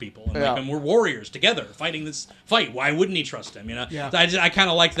would trust people. And, Yeah. and we're warriors together fighting this fight. Why wouldn't he trust him, Yeah. So I kind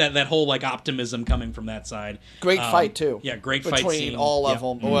of like that whole, like, optimism coming from that side. Great fight too. Yeah, great fight between scene. all of Yeah.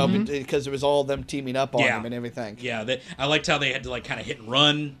 them. Well, because it was all of them teaming up on Yeah. him and everything. Yeah, I liked how they had to, like, kind of hit and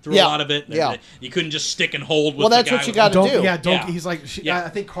run through Yeah. a lot of it. Yeah. You couldn't just stick and hold with Well, the that's guy what you with- gotta don't do. yeah. Yeah. He's like Yeah. I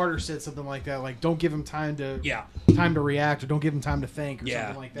think Carter said something like that. Like don't give him time to Yeah. react, or don't give him time to think, or Yeah,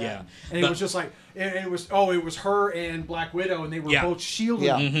 something like that. yeah. And it was just like it was her and Black Widow, and they were Yeah. both shielded.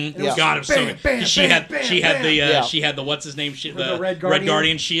 Yeah. And it Yeah. was God, it was so bam, good. bam, she bam, had bam, she had bam. the Yeah. she had the what's his name the Red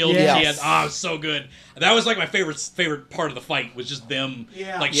Guardian? shield. Yes. She had it was so good. That was like my favorite part of the fight was just them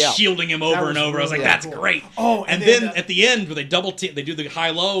like Yeah. shielding him over and was over. I was like, really that's cool. great. Oh, and and then then, at the end where they they do the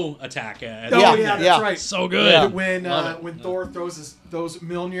high-low attack. Oh Yeah, yeah, that's yeah. right. So good. Yeah. When Love it. when Thor throws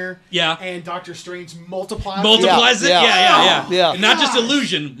Mjolnir, Yeah. and Doctor Strange multiplies Multiplies it, Yeah. yeah. Yeah. And not just Gosh.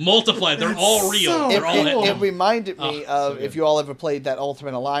 illusion, multiplied. They're all real. so They're all cool. It reminded me Oh, of so good. if you all ever played that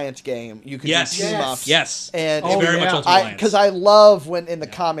Ultimate Alliance game, you could Yes. do team Yes. ups. Yes. And It's very much yeah. Ultimate Alliance. Because I love when in the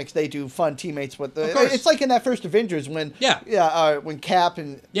comics they do fun teammates with the. course. It's like in that first Avengers when when Cap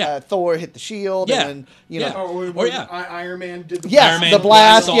and Yeah. Thor hit the shield Yeah. and then Yeah. know. Or when, Or yeah. Iron Man did the Yes, Iron Man the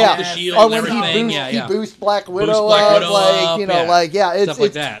blast, off yeah. the shield Or and when everything. he boosts Black Widow Black up, Widow like up, it's stuff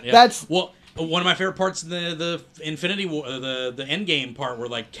like that. Yeah. That's well, one of my favorite parts in the Infinity War, the Endgame part, where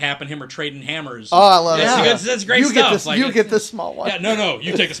like Cap and him are trading hammers. oh, I love That's it. good- that's great you stuff. Get this, Like, you it's- get the small one. Yeah, no,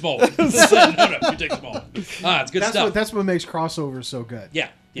 you take the small one. no, you take the small one. It's good stuff. That's what makes crossovers so good. Yeah,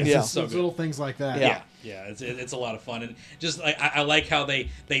 Yeah. it's so Those good. little things like that. Yeah, it's a lot of fun, and just like I like how they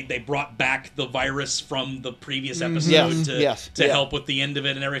brought back the virus from the previous episode Yes, to yes, to yeah. help with the end of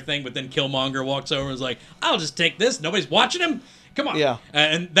it and everything. But then Killmonger walks over and is like, "I'll just take this. Nobody's watching him. Come on." Yeah.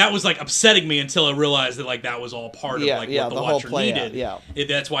 And that was like upsetting me until I realized that like that was all part Yeah, of like yeah, what the the whole Watcher play out, needed. yeah.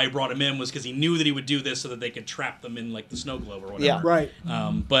 That's why he brought him in, was because he knew that he would do this so that they could trap them in like the snow globe or whatever. Yeah. Right.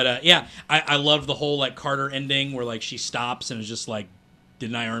 I loved the whole like Carter ending where like she stops and is just like,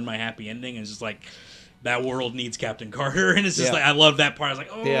 didn't I earn my happy ending? And it's just like, that world needs Captain Carter, and it's just Yeah. like I love that part. I was like,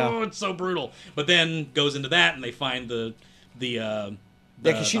 oh, Yeah. it's so brutal. But then goes into that, and they find the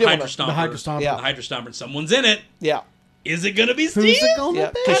 'cause she didn't wanna- Hydra Stomper. the Hydra Stomper. Yeah. The Hydra Stomper. And someone's in it. Yeah. is it gonna be Steve? Who's it gonna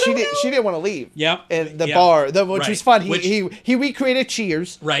Yeah, be? because she didn't want to leave. Yep. And the Yeah. bar, which Right. was fun. Which- He recreated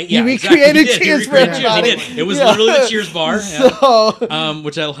Cheers. Right, He yeah, recreated exactly. He did. Cheers for recreated Cheers. everybody. He did. It was Yeah. literally the Cheers bar. So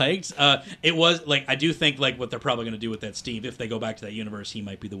Which I liked. It was like I do think like what they're probably going to do with that Steve, if they go back to that universe, he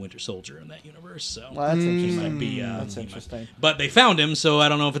might be the Winter Soldier in that universe. So Well, that's he interesting. might be. That's he might- interesting. But they found him, so I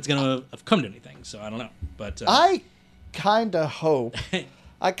don't know if it's going to have come to anything. So I don't know. But I kind of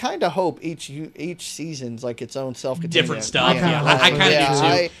hope. each season's like its own self-contained different stuff. kinda Yeah, hope I so, kind of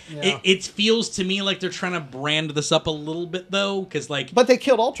yeah. do too. Yeah. It feels to me like they're trying to brand this up a little bit though, because like. But they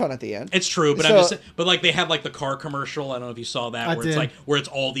killed Ultron at the end. It's true, but So- but like they have like the car commercial. I don't know if you saw that, I where it's did. like where it's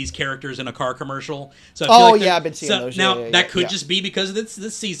all these characters in a car commercial. So I feel like I've been seeing those. Now Yeah, that could yeah. just be because it's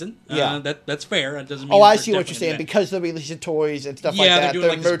this season. Yeah. That's fair. It doesn't. Mean Oh, I they're see what you're definitely saying. gonna do that. Because they're releasing toys and stuff Yeah, like they're that. doing They're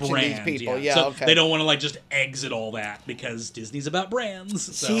like this merching brand. these people. Yeah, Yeah, so okay. they don't want to like just exit all that because Disney's about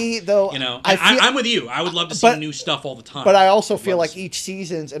brands. So, See, though, you know, I feel- I'm with you. I would love to see but- new stuff all the time. But I also feel Love like to see- each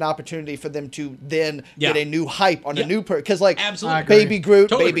season's an opportunity for them to then Yeah. get a new hype on Yeah. a new because like Absolutely. I agree. Baby Groot,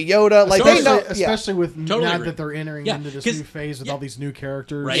 Totally Baby agree. Yoda, like they Especially, know, especially with Totally now agree. that they're entering Yeah, into this 'cause- new phase with yeah. all these new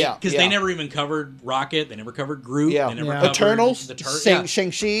characters. right? Yeah, Because yeah. they never even covered Rocket. They never covered Groot. Yeah, They never Yeah. covered Eternals, the yeah.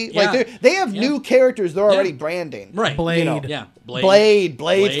 Shang-Chi, Yeah. like they have Yeah. new characters they're already Yeah. branding. Right. Blade. You know. Yeah. Blade's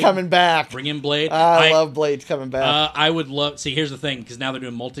Blade. coming back. Bring in Blade. I love Blade's coming back. I would love. See, here's the thing, because now they're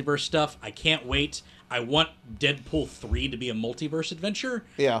doing multiverse stuff. I can't wait. I want Deadpool 3 to be a multiverse adventure.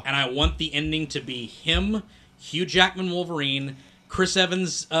 Yeah. And I want the ending to be him, Hugh Jackman Wolverine, Chris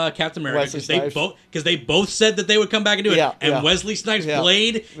Evans Captain America, Wesley Snipes. because they both said that they would come back and do it. Yeah, and yeah. Wesley Snipes Yeah.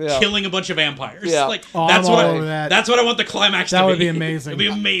 Blade Yeah. killing a bunch of vampires. Yeah. Like Oh, that's I'm what all I, over that. that's what I want the climax That to be. would be amazing. It'd be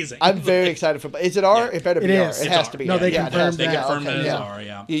amazing. I'm very excited for. Is it R? Yeah. It better be It R. is. It It's has R. to be. No, R. they Yeah, it has confirmed to they be. that. confirmed Okay, it as yeah. R.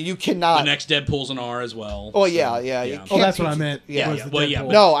 Yeah. You cannot. The next Deadpool's an R as well. Oh so, yeah. You Oh, can't that's what be- I meant. Yeah. was Yeah, the well, yeah.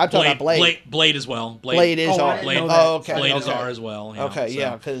 Deadpool. No, I'm talking about Blade. Blade as well. Blade is Oh, I R. didn't Blade, know that. Oh, okay. Blade is okay. R as well. Yeah, Okay, so,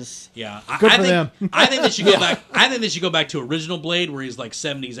 yeah, because yeah. Good I for think, them. I think they should go Yeah. back. I think they should go back to original Blade, where he's like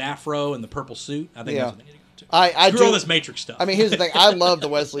 70s afro and the purple suit. I think Yeah. that's what they need to go to. I Screw do. all this Matrix stuff. I mean, here's the thing. I love the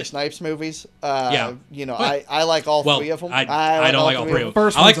Wesley Snipes movies. Yeah. You know, Well, I like all well, three of them. I don't like all three of them.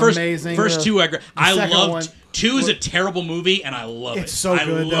 First I like one's amazing. first two. I second loved one- 2 is a terrible movie, and I love it. It's so I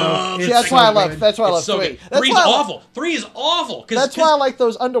good, though. love It's See, it. that's so why I good. love. That's why I love It's so three. good. That's 3's why I love- awful. 3 is awful. That's why I like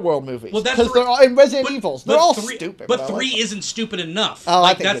those Underworld movies. Well, that's because the- they're all in Resident But- Evils. but They're all three- stupid. But I 3 like them. isn't stupid enough. Oh, I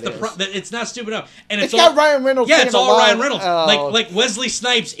like think that's it the is. it's not stupid enough. And It's all, got Ryan Reynolds. Yeah, singing it's all the Ryan line. Reynolds. Oh. Like Wesley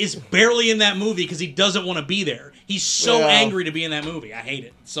Snipes is barely in that movie because he doesn't want to be there. He's so Yeah. angry to be in that movie. I hate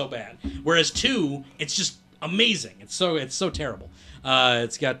it. It's so bad. Whereas 2, it's just amazing. It's so terrible.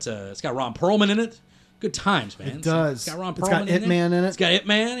 It's got Ron Perlman in it. Good times, man. It does. It's got Ron Perlman It's got Hitman in it. It's got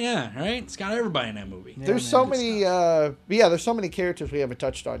Hitman, yeah, right? It's got everybody in that movie. Yeah, There's man, so good many. There's so many characters we haven't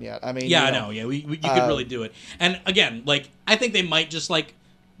touched on yet. I mean, Yeah, you I know. Yeah, you could really do it. And again, like I think they might just like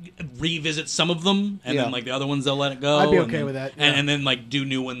revisit some of them, and Yeah. then like the other ones they'll let it go. I'd be and okay then- with that, And, yeah. and then like do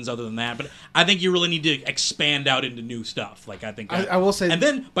new ones other than that. But I think you really need to expand out into new stuff. Like I think I will say- and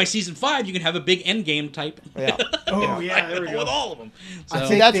then by season 5 you can have a big end game type. Yeah. Oh yeah, there we with go. all of them. I So, See,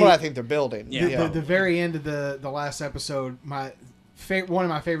 think that's they- what I think they're building. Yeah. The very end of the last episode, one of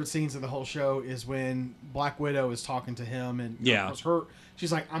my favorite scenes of the whole show is when Black Widow is talking to him, and Yeah. of course her.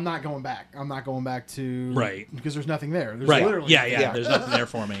 She's like, I'm not going back. I'm not going back to Right. because there's nothing there. There's right. literally Yeah, nothing yeah, there. There's nothing there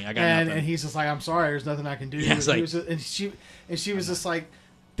for me. I got and nothing. he's just like, I'm sorry, there's nothing I can do. Yeah, it's and, like- she was just like,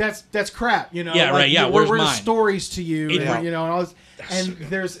 that's crap, you know. Yeah, like, right, yeah, We're where's just mine? stories to you, Yeah. and, you know, and all this. And so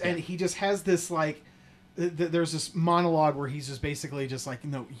good. and he just has this like, there's this monologue where he's just basically just like,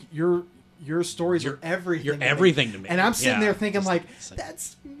 no, your stories are everything. You're to me." everything to me. And I'm sitting Yeah. there thinking Just like, it's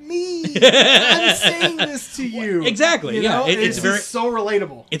that's me. I'm saying this to you. Exactly, You yeah. know? It's It's very- just so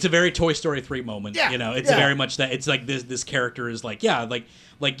relatable. It's a very Toy Story 3 moment. Yeah, You know, it's yeah. very much that. It's like this character is like, yeah,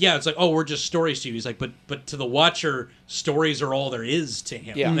 yeah, it's like, oh, we're just stories to you. He's like, but to the watcher, stories are all there is to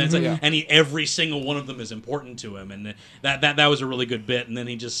him. Yeah. And it's like, Yeah. and every single one of them is important to him. And that was a really good bit. And then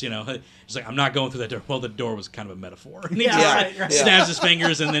he just, you know, he's like, I'm not going through that door. Well, the door was kind of a metaphor. And he Yeah, just right. snaps his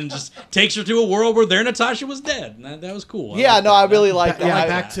fingers and then just takes her to a world where there Natasha was dead. And that was cool. Yeah, liked no, that. I really like that. Yeah, I-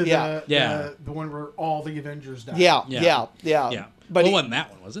 back to yeah. the one where all the Avengers died. Yeah, Yeah. yeah, yeah. Yeah. But Well, it he- wasn't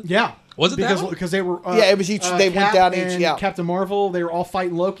that one, was it? Yeah. Was it that because one? because they were Yeah, it was each- they went Cap down each- and yeah. Captain Marvel, they were all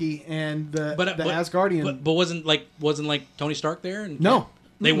fighting Loki and the Asgardian. But wasn't like Tony Stark there? And No.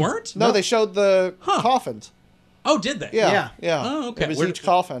 They weren't? no, they showed the Huh. coffins. Oh, did they? Yeah, Yeah. yeah. Oh, okay. It was Where- each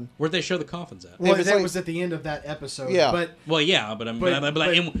coffin. Where'd they show the coffins at? Well, was that like- was at the end of that episode. Yeah. But Well, yeah, but when they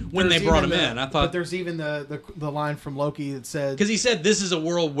there's brought him even in, I but thought there's even the line from Loki that said because he said this is a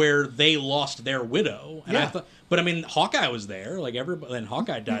world where they lost their widow, and I Yeah. thought, but I mean, Hawkeye was there, like everybody, and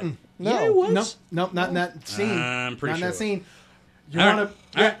Hawkeye died. No. Yeah, it was. Nope, not in that scene. I'm pretty not sure. in that scene. You All right. want to?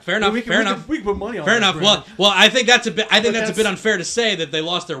 All right, fair enough. Fair enough. We can put money on. Fair this, enough. Brandon. Well, I think that's a bit. I think that's a bit unfair to say that they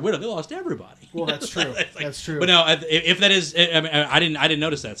lost their widow. They lost everybody. Well, that's true. That's true. But no, if that is, I mean, I didn't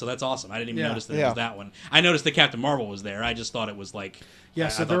notice that, so that's awesome. I didn't even notice that it was that one. I noticed that Captain Marvel was there. I just thought it was like. Yeah, I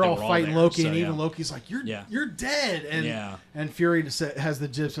so thought they're they all were fighting there, Loki, so, and yeah. even Loki's like, "You're dead," and Fury just has the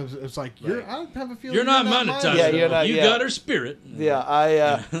gist. It's like, I have a feeling you're not monetized. Yeah, you're not. You got her spirit.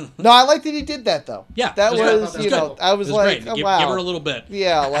 Yeah, no, I like that he did that though. Yeah, that was good. you know, I was like, great. wow. Give her a little bit.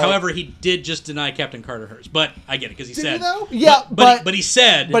 Yeah. Like, however, he did just deny Captain Carter hers, but I get it because he Did said, he though? Yeah, but he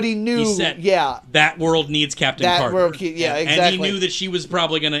said, but he knew. He said, yeah, that world needs Captain That Carter. world, yeah, And exactly. he knew that she was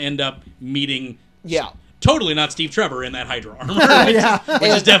probably going to end up meeting. yeah. Totally not Steve Trevor in that Hydra armor, which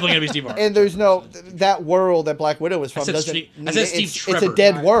is definitely going to be Steve Trevor. And there's no that world that Black Widow was from. I said doesn't. Steve Trevor. It's a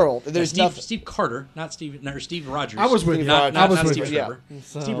dead Right. world. There's nothing. Steve Carter, not Steve, or Steve Rogers. I was with you. Not I was with Steve you. Trevor. Yeah.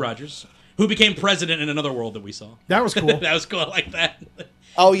 So- Steve Rogers, who became president in another world that we saw. That was cool. That was cool. I like that.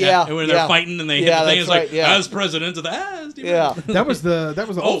 Oh yeah. And when they're fighting and they hit the thing, it's like, yeah. as president of the Steve Yeah. Rogers. That was the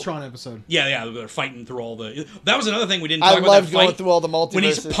Oh. Ultron episode. Yeah, they're fighting through all the. That was another thing we didn't I talk about. loved that going fight. through all the multiverses. When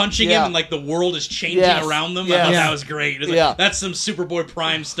he's punching Yeah. him and like the world is changing Yes. around them. I Yes. thought Yeah. that was great. It's Yeah. like, that's some Superboy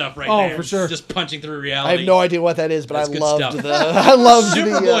Prime stuff right Oh, there. for sure. Just punching through I reality. have no idea what that is, but That's I good loved stuff. the. I loved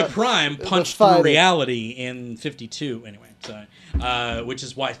Superboy the. Prime punched through fighting. reality in 52. Anyway, so which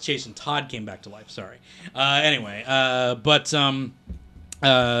is why Jason Todd came back to life. Sorry.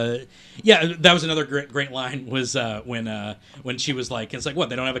 Yeah, that was another great line was when she was like, it's like, what,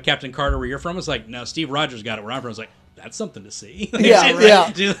 they don't have a Captain Carter where you're from? It's like, no, Steve Rogers got it where I'm from. It's like, that's something to see.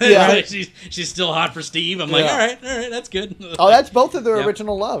 Yeah, She's still hot for Steve. I'm like, Yeah. all right, that's good. Oh, that's both of their Yeah.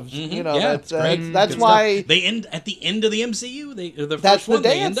 original loves. You know, Yeah, that's it's great. that's Good why stuff. They end at the end of the MCU. The that's first the one,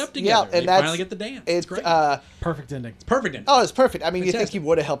 dance. they end up together. Yeah, and they that's finally get the dance. It's great. Perfect ending. It's perfect. Ending. Oh, it's perfect. I mean, you think Fantastic. he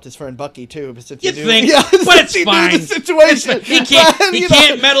would have helped his friend Bucky too, but since You he knew, think, yeah, but it's since he knew fine. the situation. He can't. But, He you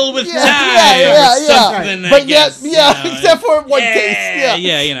can't know, meddle with time yeah, or something. I But guess, yet, yeah, you know. except for one case.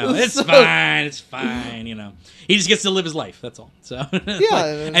 Yeah, you know, it's So- fine. It's fine. You know, he just gets to live his life. That's all. So Yeah.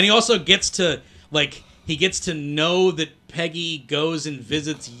 and he also gets to he gets to know that Peggy goes and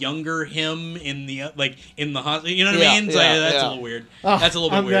visits younger him in the in the hospital. You know what I mean? It's like, that's a little weird. That's a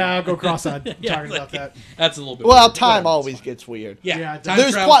little bit weird. Yeah, I'll go cross-eyed Yeah, talking about that. That's a little bit. Well, weird. time Whatever, always it's fine. gets weird. Yeah, time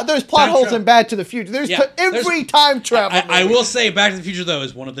There's travel- there's plot time holes travel- in Back to the Future. There's Yeah, every time travel. I movie. will say, Back to the Future though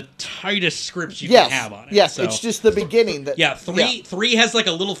is one of the tightest scripts you Yes, can have on it. yes, so. it's just the beginning. That Yeah, three has like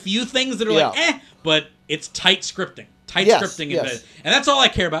a little few things that are like Yeah. but it's tight scripting. Tight Yes, scripting yes. and that's all I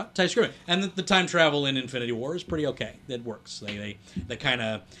care about. Tight scripting, and the time travel in Infinity War is pretty okay. It works. They kind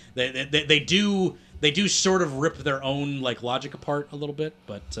of they do sort of rip their own like logic apart a little bit,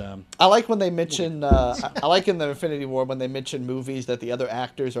 but I like when they mention. I like in the Infinity War when they mention movies that the other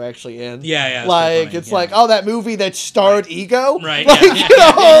actors are actually in. Yeah, that's Like pretty funny, it's yeah. like, oh, that movie that starred Ego. right, Like, yeah, you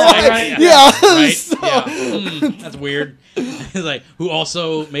know, like, right, yeah. right, So- yeah. That's weird. He's like, who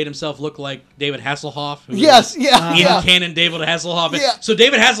also made himself look like David Hasselhoff. Who Yes, is yeah, in yeah. canon David Hasselhoff. Yeah. So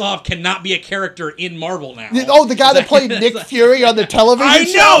David Hasselhoff cannot be a character in Marvel now. Oh, the guy that played Nick Fury on the television I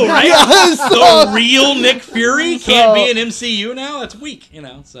show. know, right? Yeah, so- The real Nick Fury can't be in MCU now. That's weak, you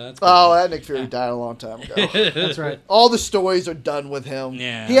know. So that's Oh, that Nick Fury died a long time ago. That's right. All the stories are done with him.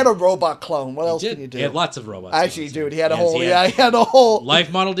 Yeah. He had a robot clone. What else Did. can you do? He had lots of robots. Actually, clones, dude, he had a Yes, whole. he Yeah, he had a whole.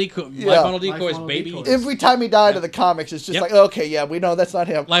 Life model decoys, Life model baby. decoys. Every time he died in the comics, it's just Yep. like, okay, yeah, we know that's not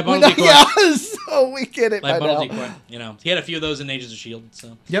him. Life We model know- decoy. Yeah, so we get it Life by model now. decoy. You know, he had a few of those in Agents of Shield.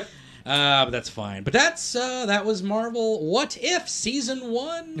 So. Yep. But that's fine. But that was Marvel What If Season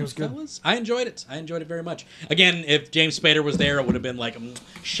 1. It was good. Fellas. I enjoyed it. I enjoyed it very much. Again, if James Spader was there, it would have been like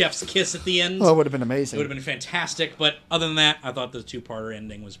chef's kiss at the end. Oh, it would have been It amazing. would have been fantastic, but other than that, I thought the two-parter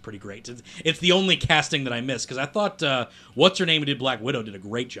ending was pretty great. It's the only casting that I missed, because I thought what's-her-name who did Black Widow did a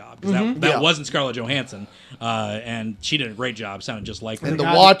great job, because that Yeah. wasn't Scarlett Johansson, and she did a great job, sounded just like her. And the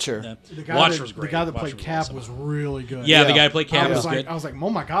guy that- Watcher. The guy Watcher that, was great. The guy that Watcher played was Cap awesome. was really good. Yeah, the Yeah. guy who played Cap was I good. was like, oh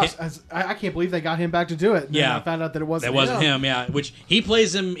my gosh, I can't believe they got him back to do it. And then Yeah. I found out that it wasn't That wasn't him, yeah. Which he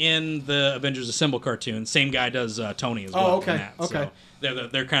plays him in the Avengers Assemble cartoon. Same guy does Tony as well. Oh, okay, in that. okay. So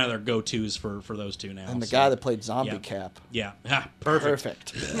they're kind of their go-tos for those two now. And the so, guy that played Zombie yeah. Cap. Yeah, ha,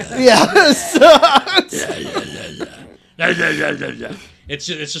 perfect. Yeah. It's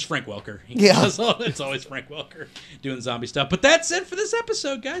just Frank Welker. Yeah. It's always Frank Welker doing zombie stuff. But that's it for this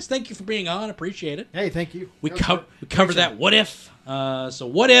episode, guys. Thank you for being on. Appreciate it. Hey, thank you. We covered that. What if? So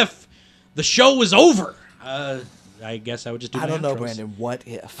what if the show was over? I guess I would just do. I my don't know, outros. Brandon. What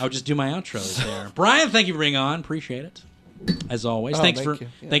if? I would just do my outros there. Brian, thank you for being on. Appreciate it. As always. Oh, Thank thank you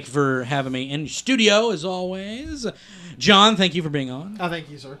you. Yeah. for having me in studio as always. John, thank you for being on. Oh, thank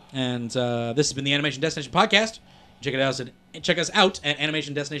you, sir. And this has been the Animation Destination Podcast. Check us out at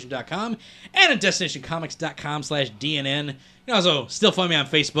animationdestination.com and at destinationcomics.com/DNN. You can also still find me on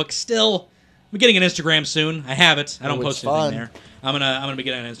Facebook. Still, I'm getting an Instagram soon. I have it. I don't post anything there. I'm gonna be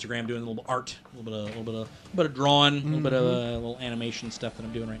getting on Instagram, doing a little art, a little bit of drawing, a little bit of little animation stuff that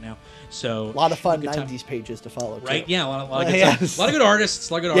I'm doing right now. So a lot of fun '90s pages to follow, too. Right? Yeah, a lot of good stuff. A lot of good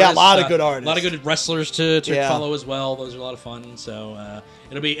artists. Yeah, a lot of good artists. A lot of good wrestlers to follow as well. Those are a lot of fun. So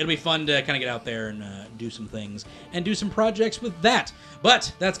it'll be fun to kind of get out there and do some things and do some projects with that.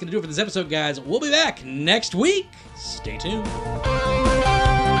 But that's gonna do it for this episode, guys. We'll be back next week. Stay tuned.